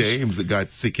James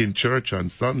got sick in church on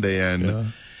Sunday,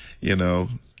 and you know.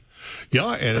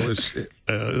 Yeah, and it was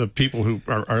the people who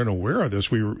aren't aware of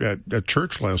this. We were at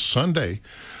church last Sunday.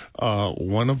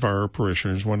 One of our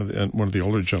parishioners, one of the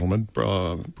older gentlemen,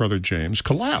 Brother James,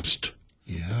 collapsed.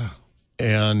 Yeah,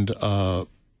 and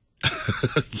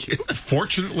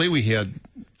fortunately, we had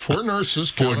four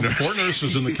nurses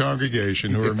in the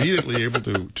congregation who were immediately able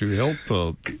to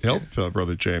help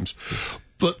Brother James.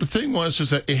 But the thing is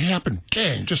that it happened,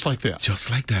 just like that. Just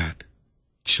like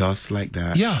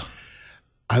that. Yeah.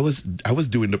 I was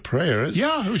doing the prayers.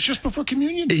 Yeah, it was just before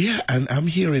communion. Yeah, and I'm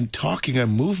hearing talking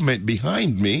and movement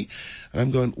behind me, and I'm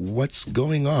going, what's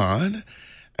going on?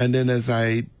 And then as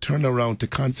I turn around to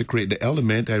consecrate the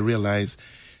element, I realize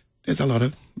there's a lot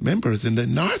of members in the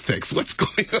narthex. What's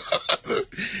going on?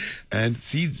 And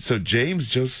so James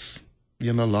just,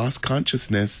 lost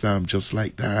consciousness just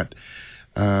like that.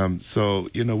 So,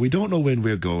 we don't know when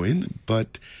we're going,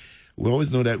 but we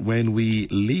always know that when we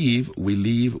leave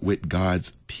with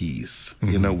God's peace.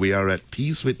 Mm-hmm. We are at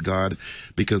peace with God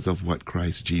because of what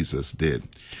Christ Jesus did.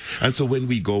 And so when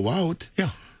we go out,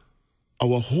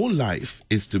 our whole life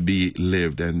is to be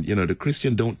lived. And, the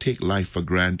Christian don't take life for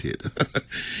granted.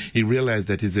 He realized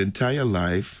that his entire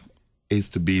life is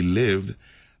to be lived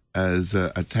as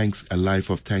a life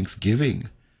of thanksgiving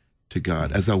to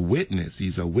God. As a witness.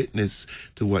 He's a witness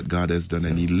to what God has done.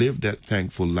 And he lived that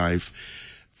thankful life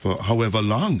for however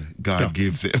long God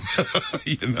gives him,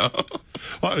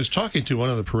 Well, I was talking to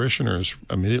one of the parishioners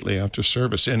immediately after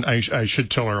service, and I should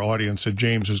tell our audience that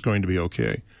James is going to be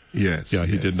okay. Yes. Yeah,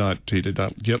 he did not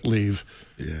yet leave.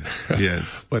 Yes,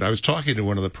 yes. But I was talking to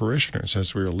one of the parishioners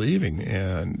as we were leaving,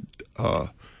 and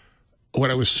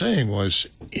what I was saying was,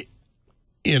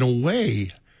 in a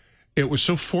way, it was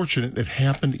so fortunate it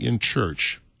happened in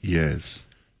church. Yes.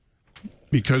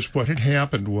 Because what had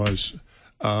happened was,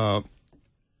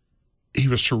 he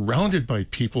was surrounded by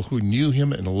people who knew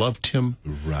him and loved him.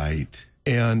 Right.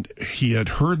 And he had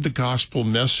heard the gospel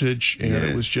message, and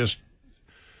it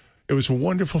was a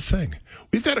wonderful thing.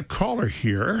 We've got a caller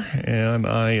here, and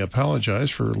I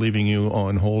apologize for leaving you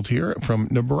on hold here, from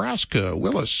Nebraska.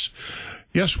 Willis.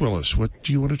 Yes, Willis, what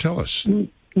do you want to tell us?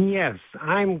 Yes,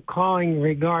 I'm calling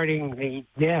regarding the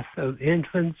death of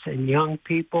infants and young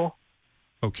people.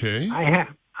 Okay. I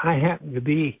happen to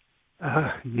be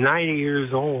 90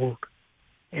 years old,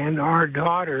 and our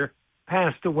daughter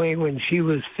passed away when she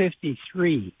was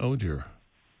 53. Oh, dear.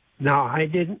 Now, I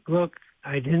didn't look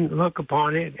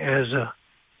upon it as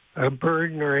a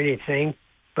burden or anything,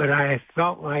 but I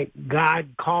felt like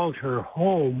God called her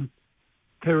home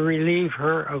to relieve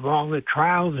her of all the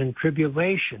trials and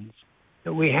tribulations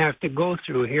that we have to go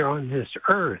through here on this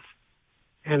earth.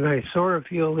 And I sort of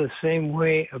feel the same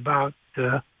way about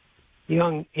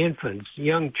young infants,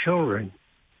 young children.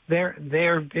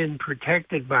 They've been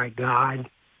protected by God,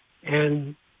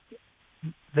 and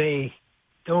they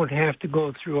don't have to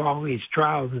go through all these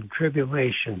trials and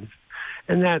tribulations.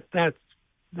 And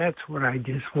that's what I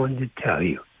just wanted to tell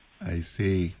you. I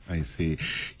see.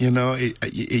 You know,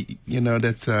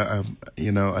 that's a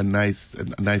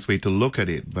nice way to look at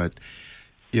it. But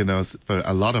you know, for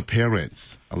a lot of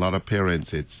parents,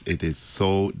 it is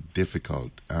so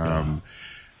difficult.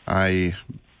 I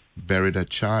buried a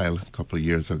child a couple of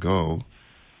years ago.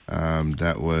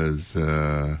 That was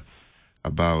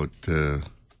about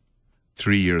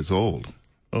 3 years old.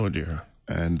 Oh dear!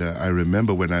 And I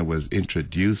remember when I was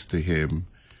introduced to him.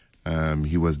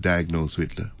 He was diagnosed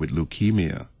with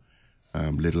leukemia,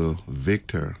 little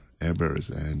Victor Ebers,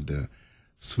 and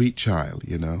sweet child,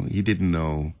 you know. He didn't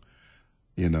know,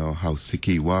 how sick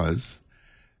he was.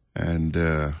 And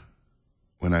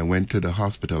when I went to the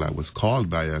hospital, I was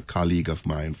called by a colleague of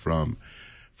mine from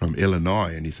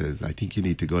Illinois, and he says, I think you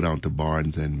need to go down to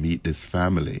Barnes and meet this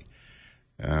family.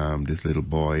 This little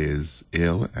boy is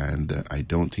ill, and I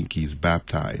don't think he's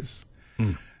baptized.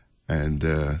 And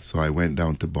so I went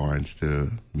down to Barnes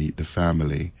to meet the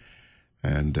family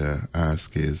and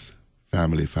ask his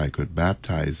family if I could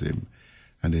baptize him.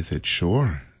 And they said,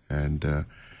 sure. And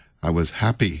I was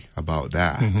happy about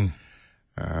that.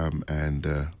 Mm-hmm.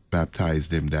 And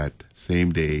baptized him that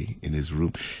same day in his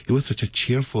room. He was such a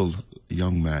cheerful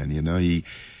young man, you know. He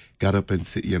got up and,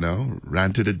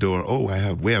 ran to the door. Oh,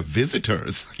 we have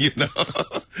visitors,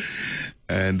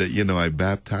 And, I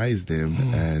baptized him,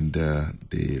 and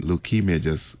the leukemia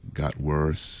just got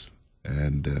worse.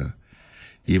 And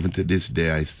even to this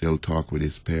day, I still talk with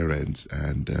his parents,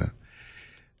 and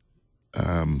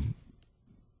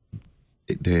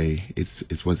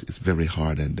it's very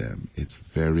hard on them. It's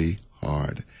very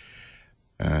hard.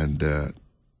 And,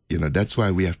 that's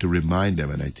why we have to remind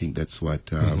them, and I think that's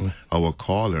what our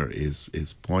caller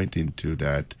is pointing to,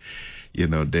 that,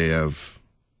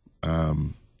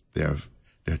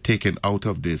 they're taken out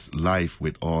of this life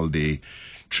with all the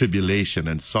tribulation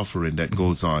and suffering that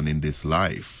goes on in this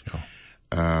life. Yeah.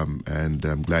 And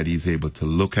I'm glad he's able to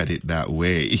look at it that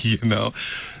way,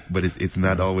 but it's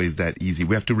not always that easy.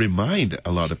 We have to remind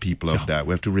a lot of people of that.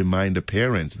 We have to remind the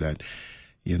parents that,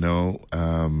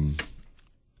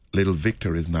 little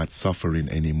Victor is not suffering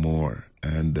anymore,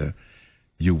 and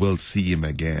you will see him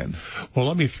again. Well,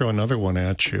 let me throw another one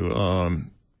at you.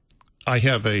 I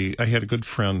had a good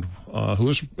friend who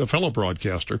was a fellow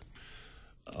broadcaster,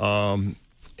 and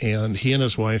he and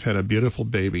his wife had a beautiful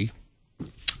baby.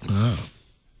 Oh.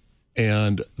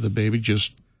 And the baby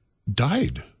just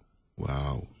died.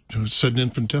 Wow. Sudden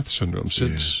infant death syndrome.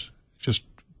 Just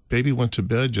baby went to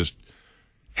bed just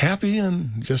happy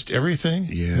and just everything.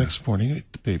 Yeah. Next morning,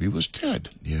 the baby was dead.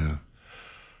 Yeah.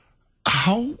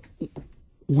 How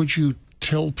would you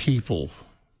tell people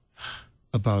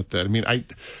about that? I mean,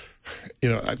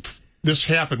 this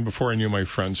happened before I knew my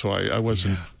friend, so I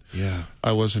wasn't. Yeah.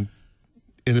 I wasn't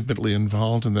intimately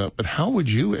involved in that. But how would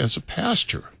you, as a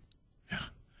pastor,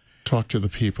 talk to the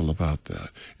people about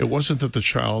that? It wasn't that the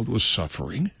child was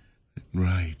suffering.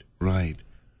 Right.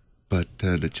 But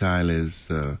the child is,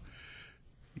 and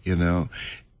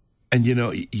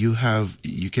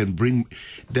you can bring.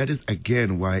 That is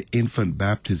again why infant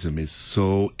baptism is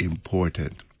so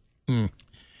important.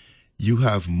 You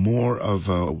have more of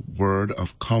a word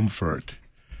of comfort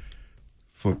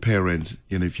for parents,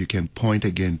 if you can point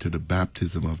again to the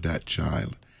baptism of that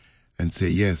child and say,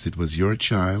 yes, it was your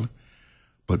child,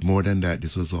 but more than that,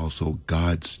 this was also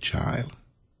God's child.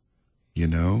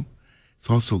 It's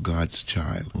also God's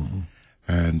child. Mm-hmm.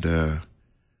 And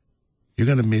you're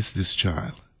going to miss this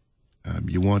child.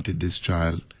 You wanted this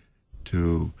child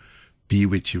to be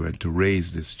with you and to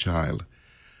raise this child.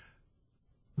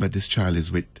 But this child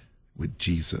is with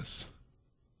Jesus.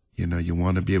 You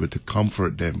want to be able to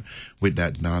comfort them with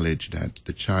that knowledge that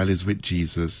the child is with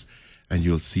Jesus and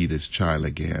you'll see this child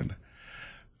again.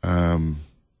 And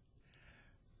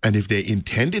if they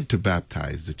intended to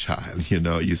baptize the child,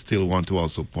 you still want to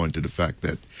also point to the fact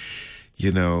that,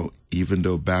 even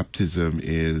though baptism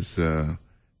is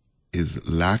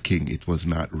lacking, it was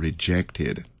not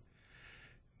rejected.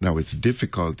 Now, it's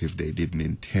difficult if they didn't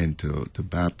intend to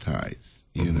baptize,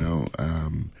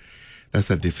 that's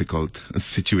a difficult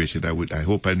situation. I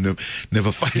hope I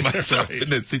never find myself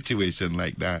in a situation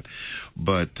like that.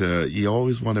 But you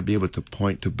always want to be able to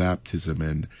point to baptism,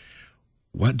 and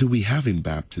what do we have in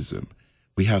baptism?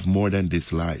 We have more than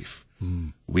this life.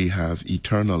 We have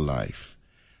eternal life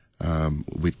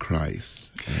with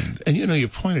Christ. And you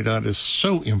pointed out it's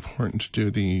so important to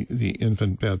do the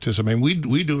infant baptism. I mean,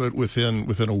 we do it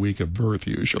within a week of birth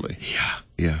usually.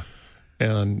 Yeah.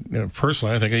 And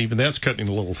personally, I think even that's cutting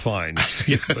a little fine.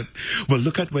 But, well,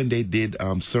 look at when they did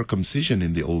circumcision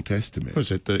in the Old Testament.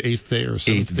 Was it the 8th day or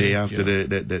something? 8th day after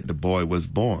the boy was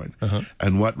born.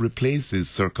 And what replaces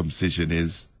circumcision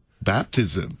is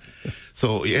baptism.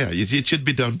 So, it should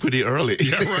be done pretty early.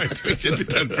 Yeah, right. It should be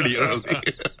done pretty early.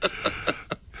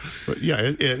 But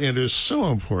it is so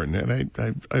important.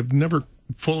 And I've never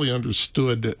fully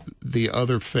understood the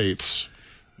other faiths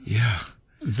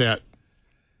that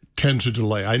tend to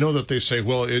delay. I know that they say,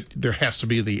 well, there has to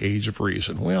be the age of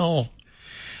reason. Well,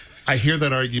 I hear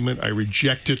that argument. I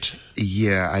reject it.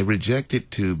 Yeah, I reject it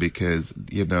too because,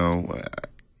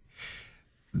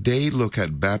 they look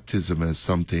at baptism as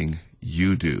something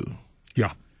you do.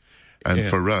 Yeah. And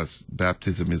for us,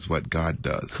 baptism is what God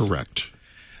does. Correct.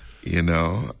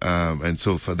 And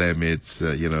so for them, it's,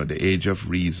 the age of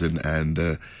reason, and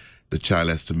the child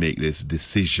has to make this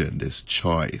decision, this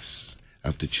choice,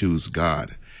 have to choose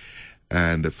God.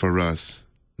 And for us,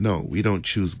 no, we don't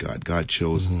choose God. God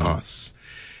chose us.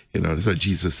 That's what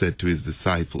Jesus said to his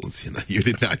disciples. You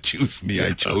did not choose me,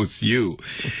 I chose you.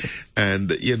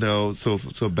 And,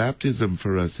 so baptism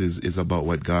for us is about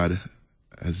what God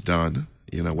has done,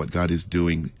 what God is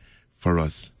doing for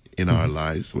us in our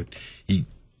lives. He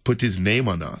put his name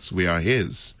on us. We are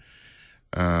his.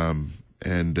 And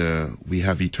we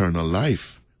have eternal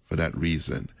life for that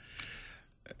reason.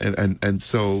 And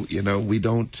so, we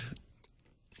don't,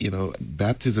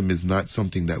 baptism is not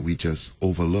something that we just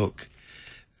overlook,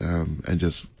 and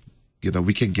just,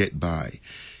 we can get by.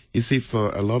 You see,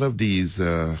 for a lot of these,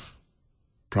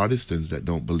 Protestants that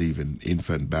don't believe in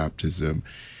infant baptism,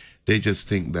 they just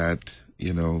think that,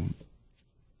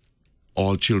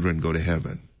 all children go to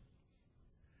heaven.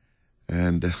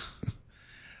 And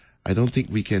I don't think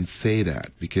we can say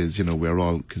that because, we're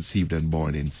all conceived and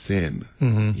born in sin,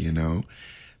 and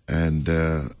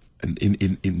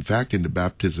in fact, in the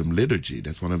baptism liturgy,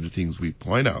 that's one of the things we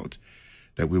point out,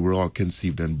 that we were all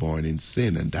conceived and born in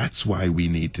sin. And that's why we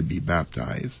need to be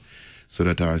baptized, so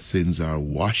that our sins are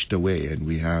washed away and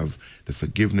we have the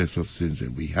forgiveness of sins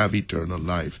and we have eternal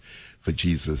life for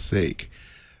Jesus' sake.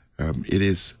 It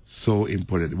is so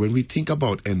important. When we think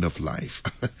about end of life,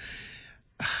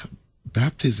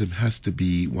 baptism has to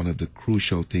be one of the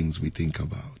crucial things we think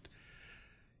about.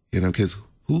 Because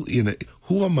who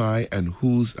am I and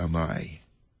whose am I?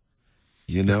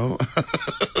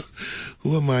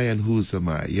 Who am I and whose am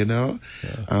I?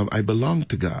 I belong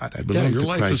to God. I belong to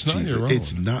Christ Jesus. Your own.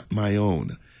 It's not my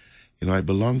own. I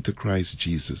belong to Christ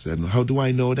Jesus. And how do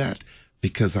I know that?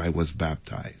 Because I was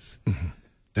baptized.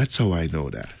 That's how I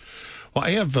know that. Well,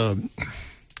 I have, I'm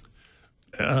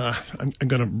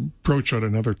going to broach on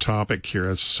another topic here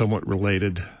that's somewhat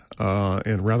related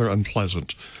and rather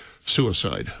unpleasant.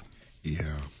 Suicide.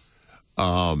 Yeah.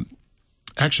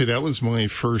 Actually, that was my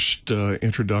first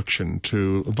introduction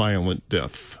to violent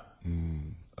death.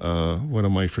 One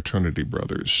of my fraternity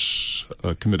brothers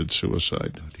committed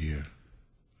suicide. Oh, dear.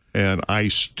 And I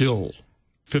still,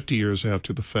 50 years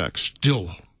after the fact,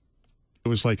 it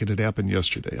was like it had happened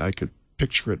yesterday. I could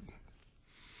picture it,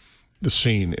 the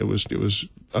scene. It was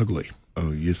ugly.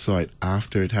 Oh, you saw it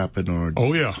after it happened, or?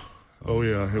 Oh yeah.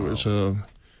 It was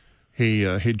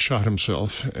he'd shot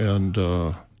himself, and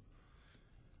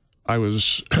I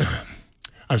was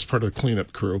part of the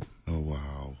cleanup crew. Oh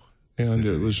wow! And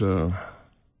it was the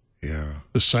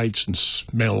sights and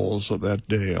smells of that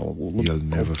day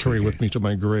I'll carry with me to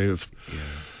my grave. Yeah.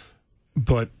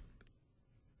 But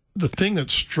the thing that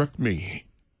struck me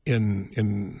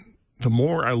in the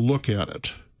more I look at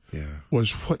it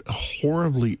was what a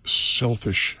horribly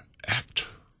selfish act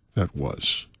that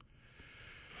was.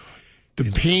 The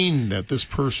pain that this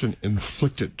person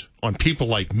inflicted on people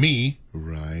like me,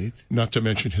 right? Not to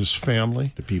mention his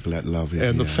family, the people that love him,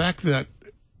 and the fact that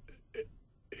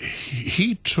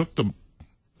he took the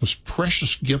most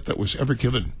precious gift that was ever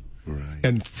given, right,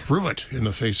 and threw it in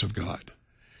the face of God.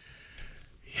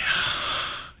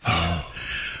 Yeah.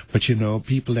 But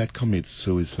people that commit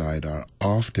suicide are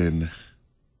often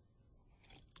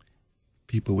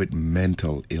people with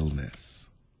mental illness.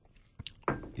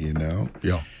 Yeah.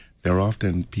 They're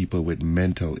often people with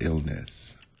mental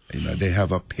illness. They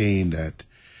have a pain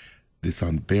this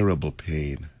unbearable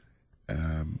pain.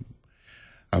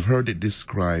 I've heard it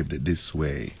described this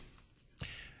way.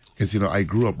 Because, I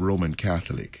grew up Roman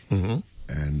Catholic. Mm-hmm.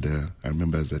 And I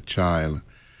remember as a child,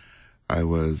 I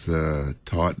was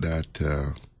taught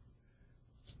that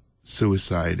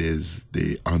suicide is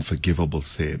the unforgivable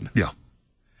sin. Yeah.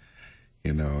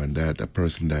 And that a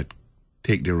person that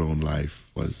take their own life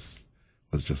was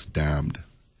just damned.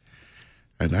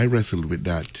 And I wrestled with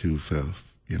that too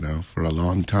for a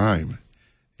long time.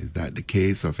 Is that the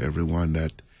case of everyone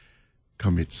that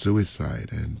commits suicide?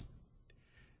 And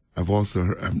I've also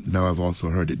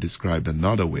heard it described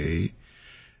another way,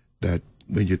 that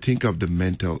when you think of the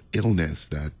mental illness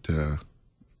that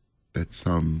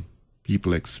some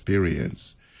people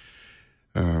experience,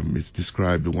 it's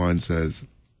described once as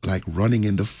like running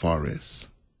in the forest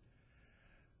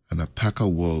and a pack of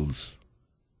wolves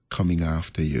coming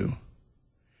after you,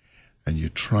 and you're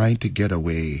trying to get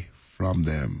away from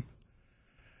them.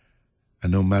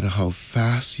 And no matter how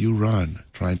fast you run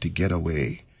trying to get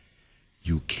away,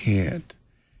 you can't.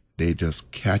 They just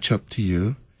catch up to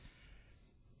you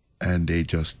and they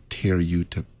just tear you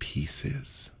to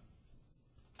pieces.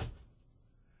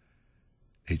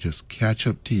 They just catch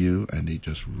up to you and they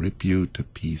just rip you to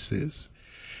pieces.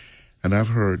 And I've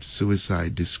heard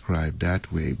suicide described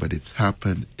that way, but it's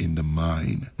happened in the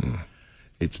mind.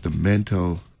 It's the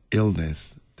mental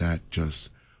illness that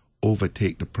just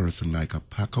overtake the person like a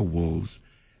pack of wolves,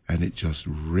 and it just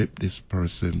rip this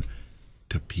person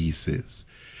to pieces.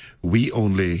 We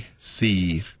only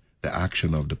see the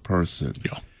action of the person.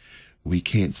 Yeah. We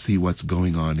can't see what's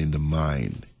going on in the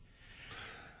mind.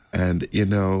 And,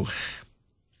 you're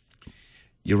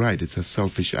right, it's a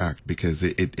selfish act, because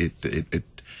it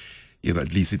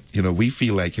at least, we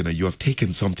feel like, you have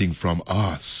taken something from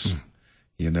us,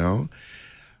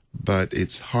 but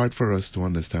it's hard for us to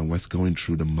understand what's going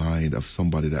through the mind of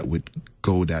somebody that would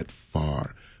go that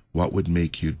far. What would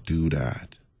make you do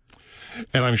that?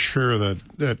 And I'm sure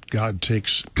that God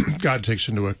takes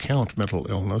into account mental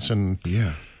illness, and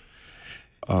yeah,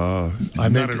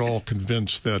 I'm not at all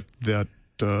convinced that the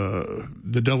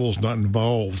devil's not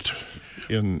involved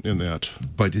in that.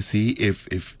 But you see, if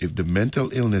the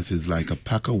mental illness is like a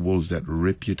pack of wolves that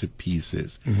rip you to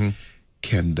pieces, mm-hmm.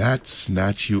 can that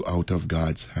snatch you out of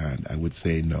God's hand? I would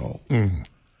say no. Mm.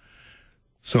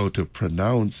 So to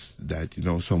pronounce that,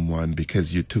 someone,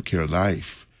 because you took your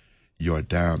life, you're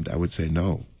damned, I would say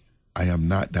no. I am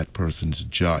not that person's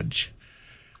judge.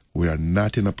 We are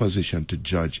not in a position to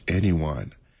judge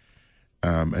anyone.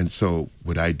 And so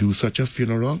would I do such a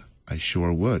funeral? I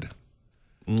sure would.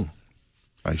 Mm.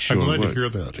 I sure would. I'm glad would. to hear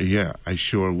that. Yeah, I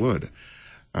sure would.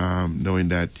 Knowing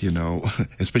that,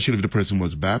 especially if the person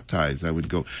was baptized, I would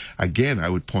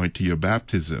point to your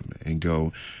baptism and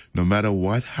go, no matter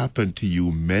what happened to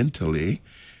you mentally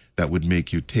that would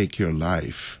make you take your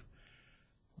life,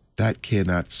 that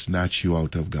cannot snatch you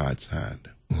out of God's hand.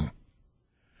 Mm.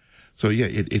 So yeah,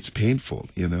 it's painful,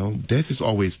 Death is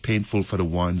always painful for the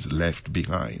ones left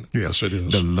behind. Yes, it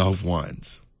is. The loved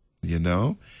ones,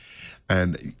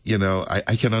 And,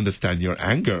 I can understand your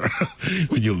anger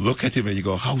when you look at him and you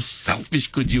go, how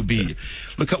selfish could you be?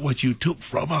 Look at what you took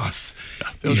from us.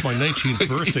 That was my 19th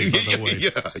birthday, by the way.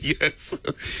 Yeah, yes.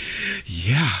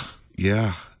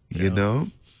 Yeah.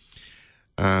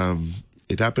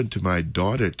 It happened to my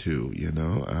daughter, too,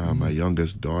 my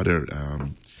youngest daughter.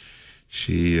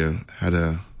 She had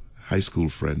a high school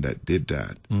friend that did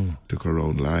that, took her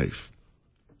own life.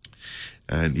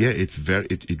 And yeah,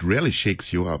 it really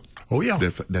shakes you up. Oh yeah,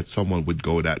 that someone would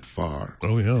go that far.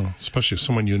 Oh yeah, especially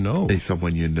someone you know.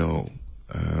 Someone you know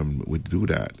would do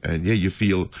that, and yeah, you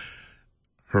feel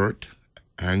hurt,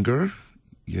 anger,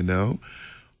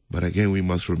 But again, we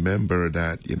must remember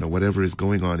that whatever is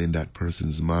going on in that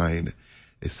person's mind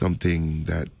is something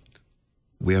that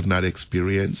we have not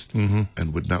experienced mm-hmm.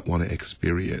 and would not want to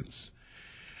experience.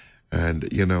 And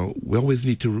we always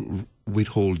need to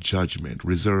withhold judgment,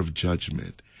 reserve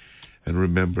judgment, and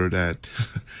remember that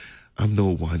I'm no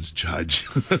one's judge.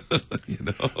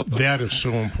 That is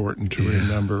so important to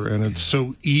remember, and it's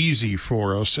so easy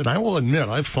for us. And I will admit,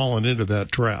 I've fallen into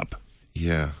that trap.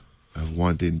 Yeah, of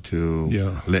wanting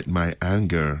to let my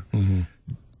anger. Mm-hmm.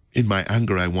 In my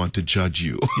anger, I want to judge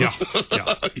you. Yeah.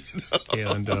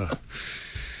 And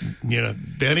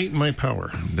that ain't my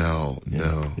power. No.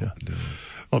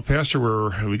 Well, Pastor,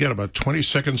 we got about 20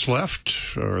 seconds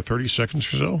left, or 30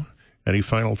 seconds or so. Any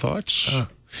final thoughts?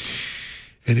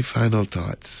 Any final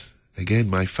thoughts? Again,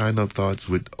 my final thoughts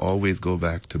would always go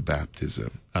back to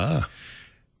baptism.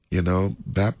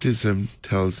 Baptism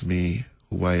tells me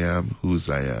who I am, whose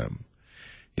I am.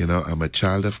 I'm a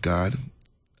child of God.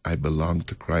 I belong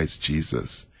to Christ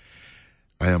Jesus.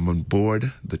 I am on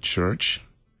board the church,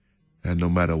 And no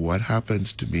matter what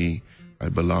happens to me, I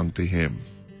belong to him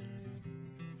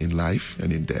in life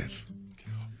and in death.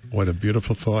 What a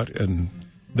beautiful thought, and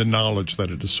the knowledge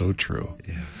that it is so true.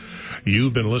 Yeah.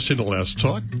 You've been listening to Let's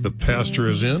Talk. The pastor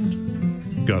is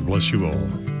in. God bless you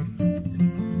all.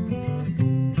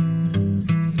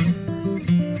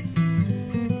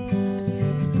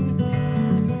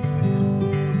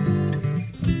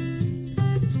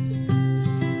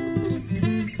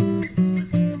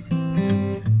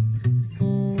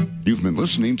 You've been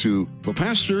listening to The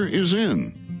Pastor is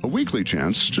In, a weekly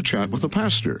chance to chat with the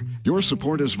pastor. Your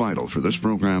support is vital for this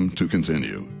program to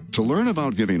continue. To learn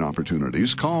about giving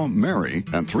opportunities, call Mary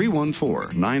at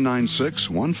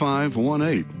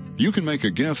 314-996-1518. You can make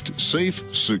a gift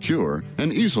safe, secure,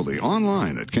 and easily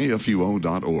online at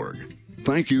kfuo.org.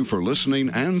 Thank you for listening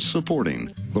and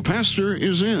supporting The Pastor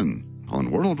is In on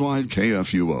Worldwide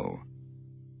KFUO.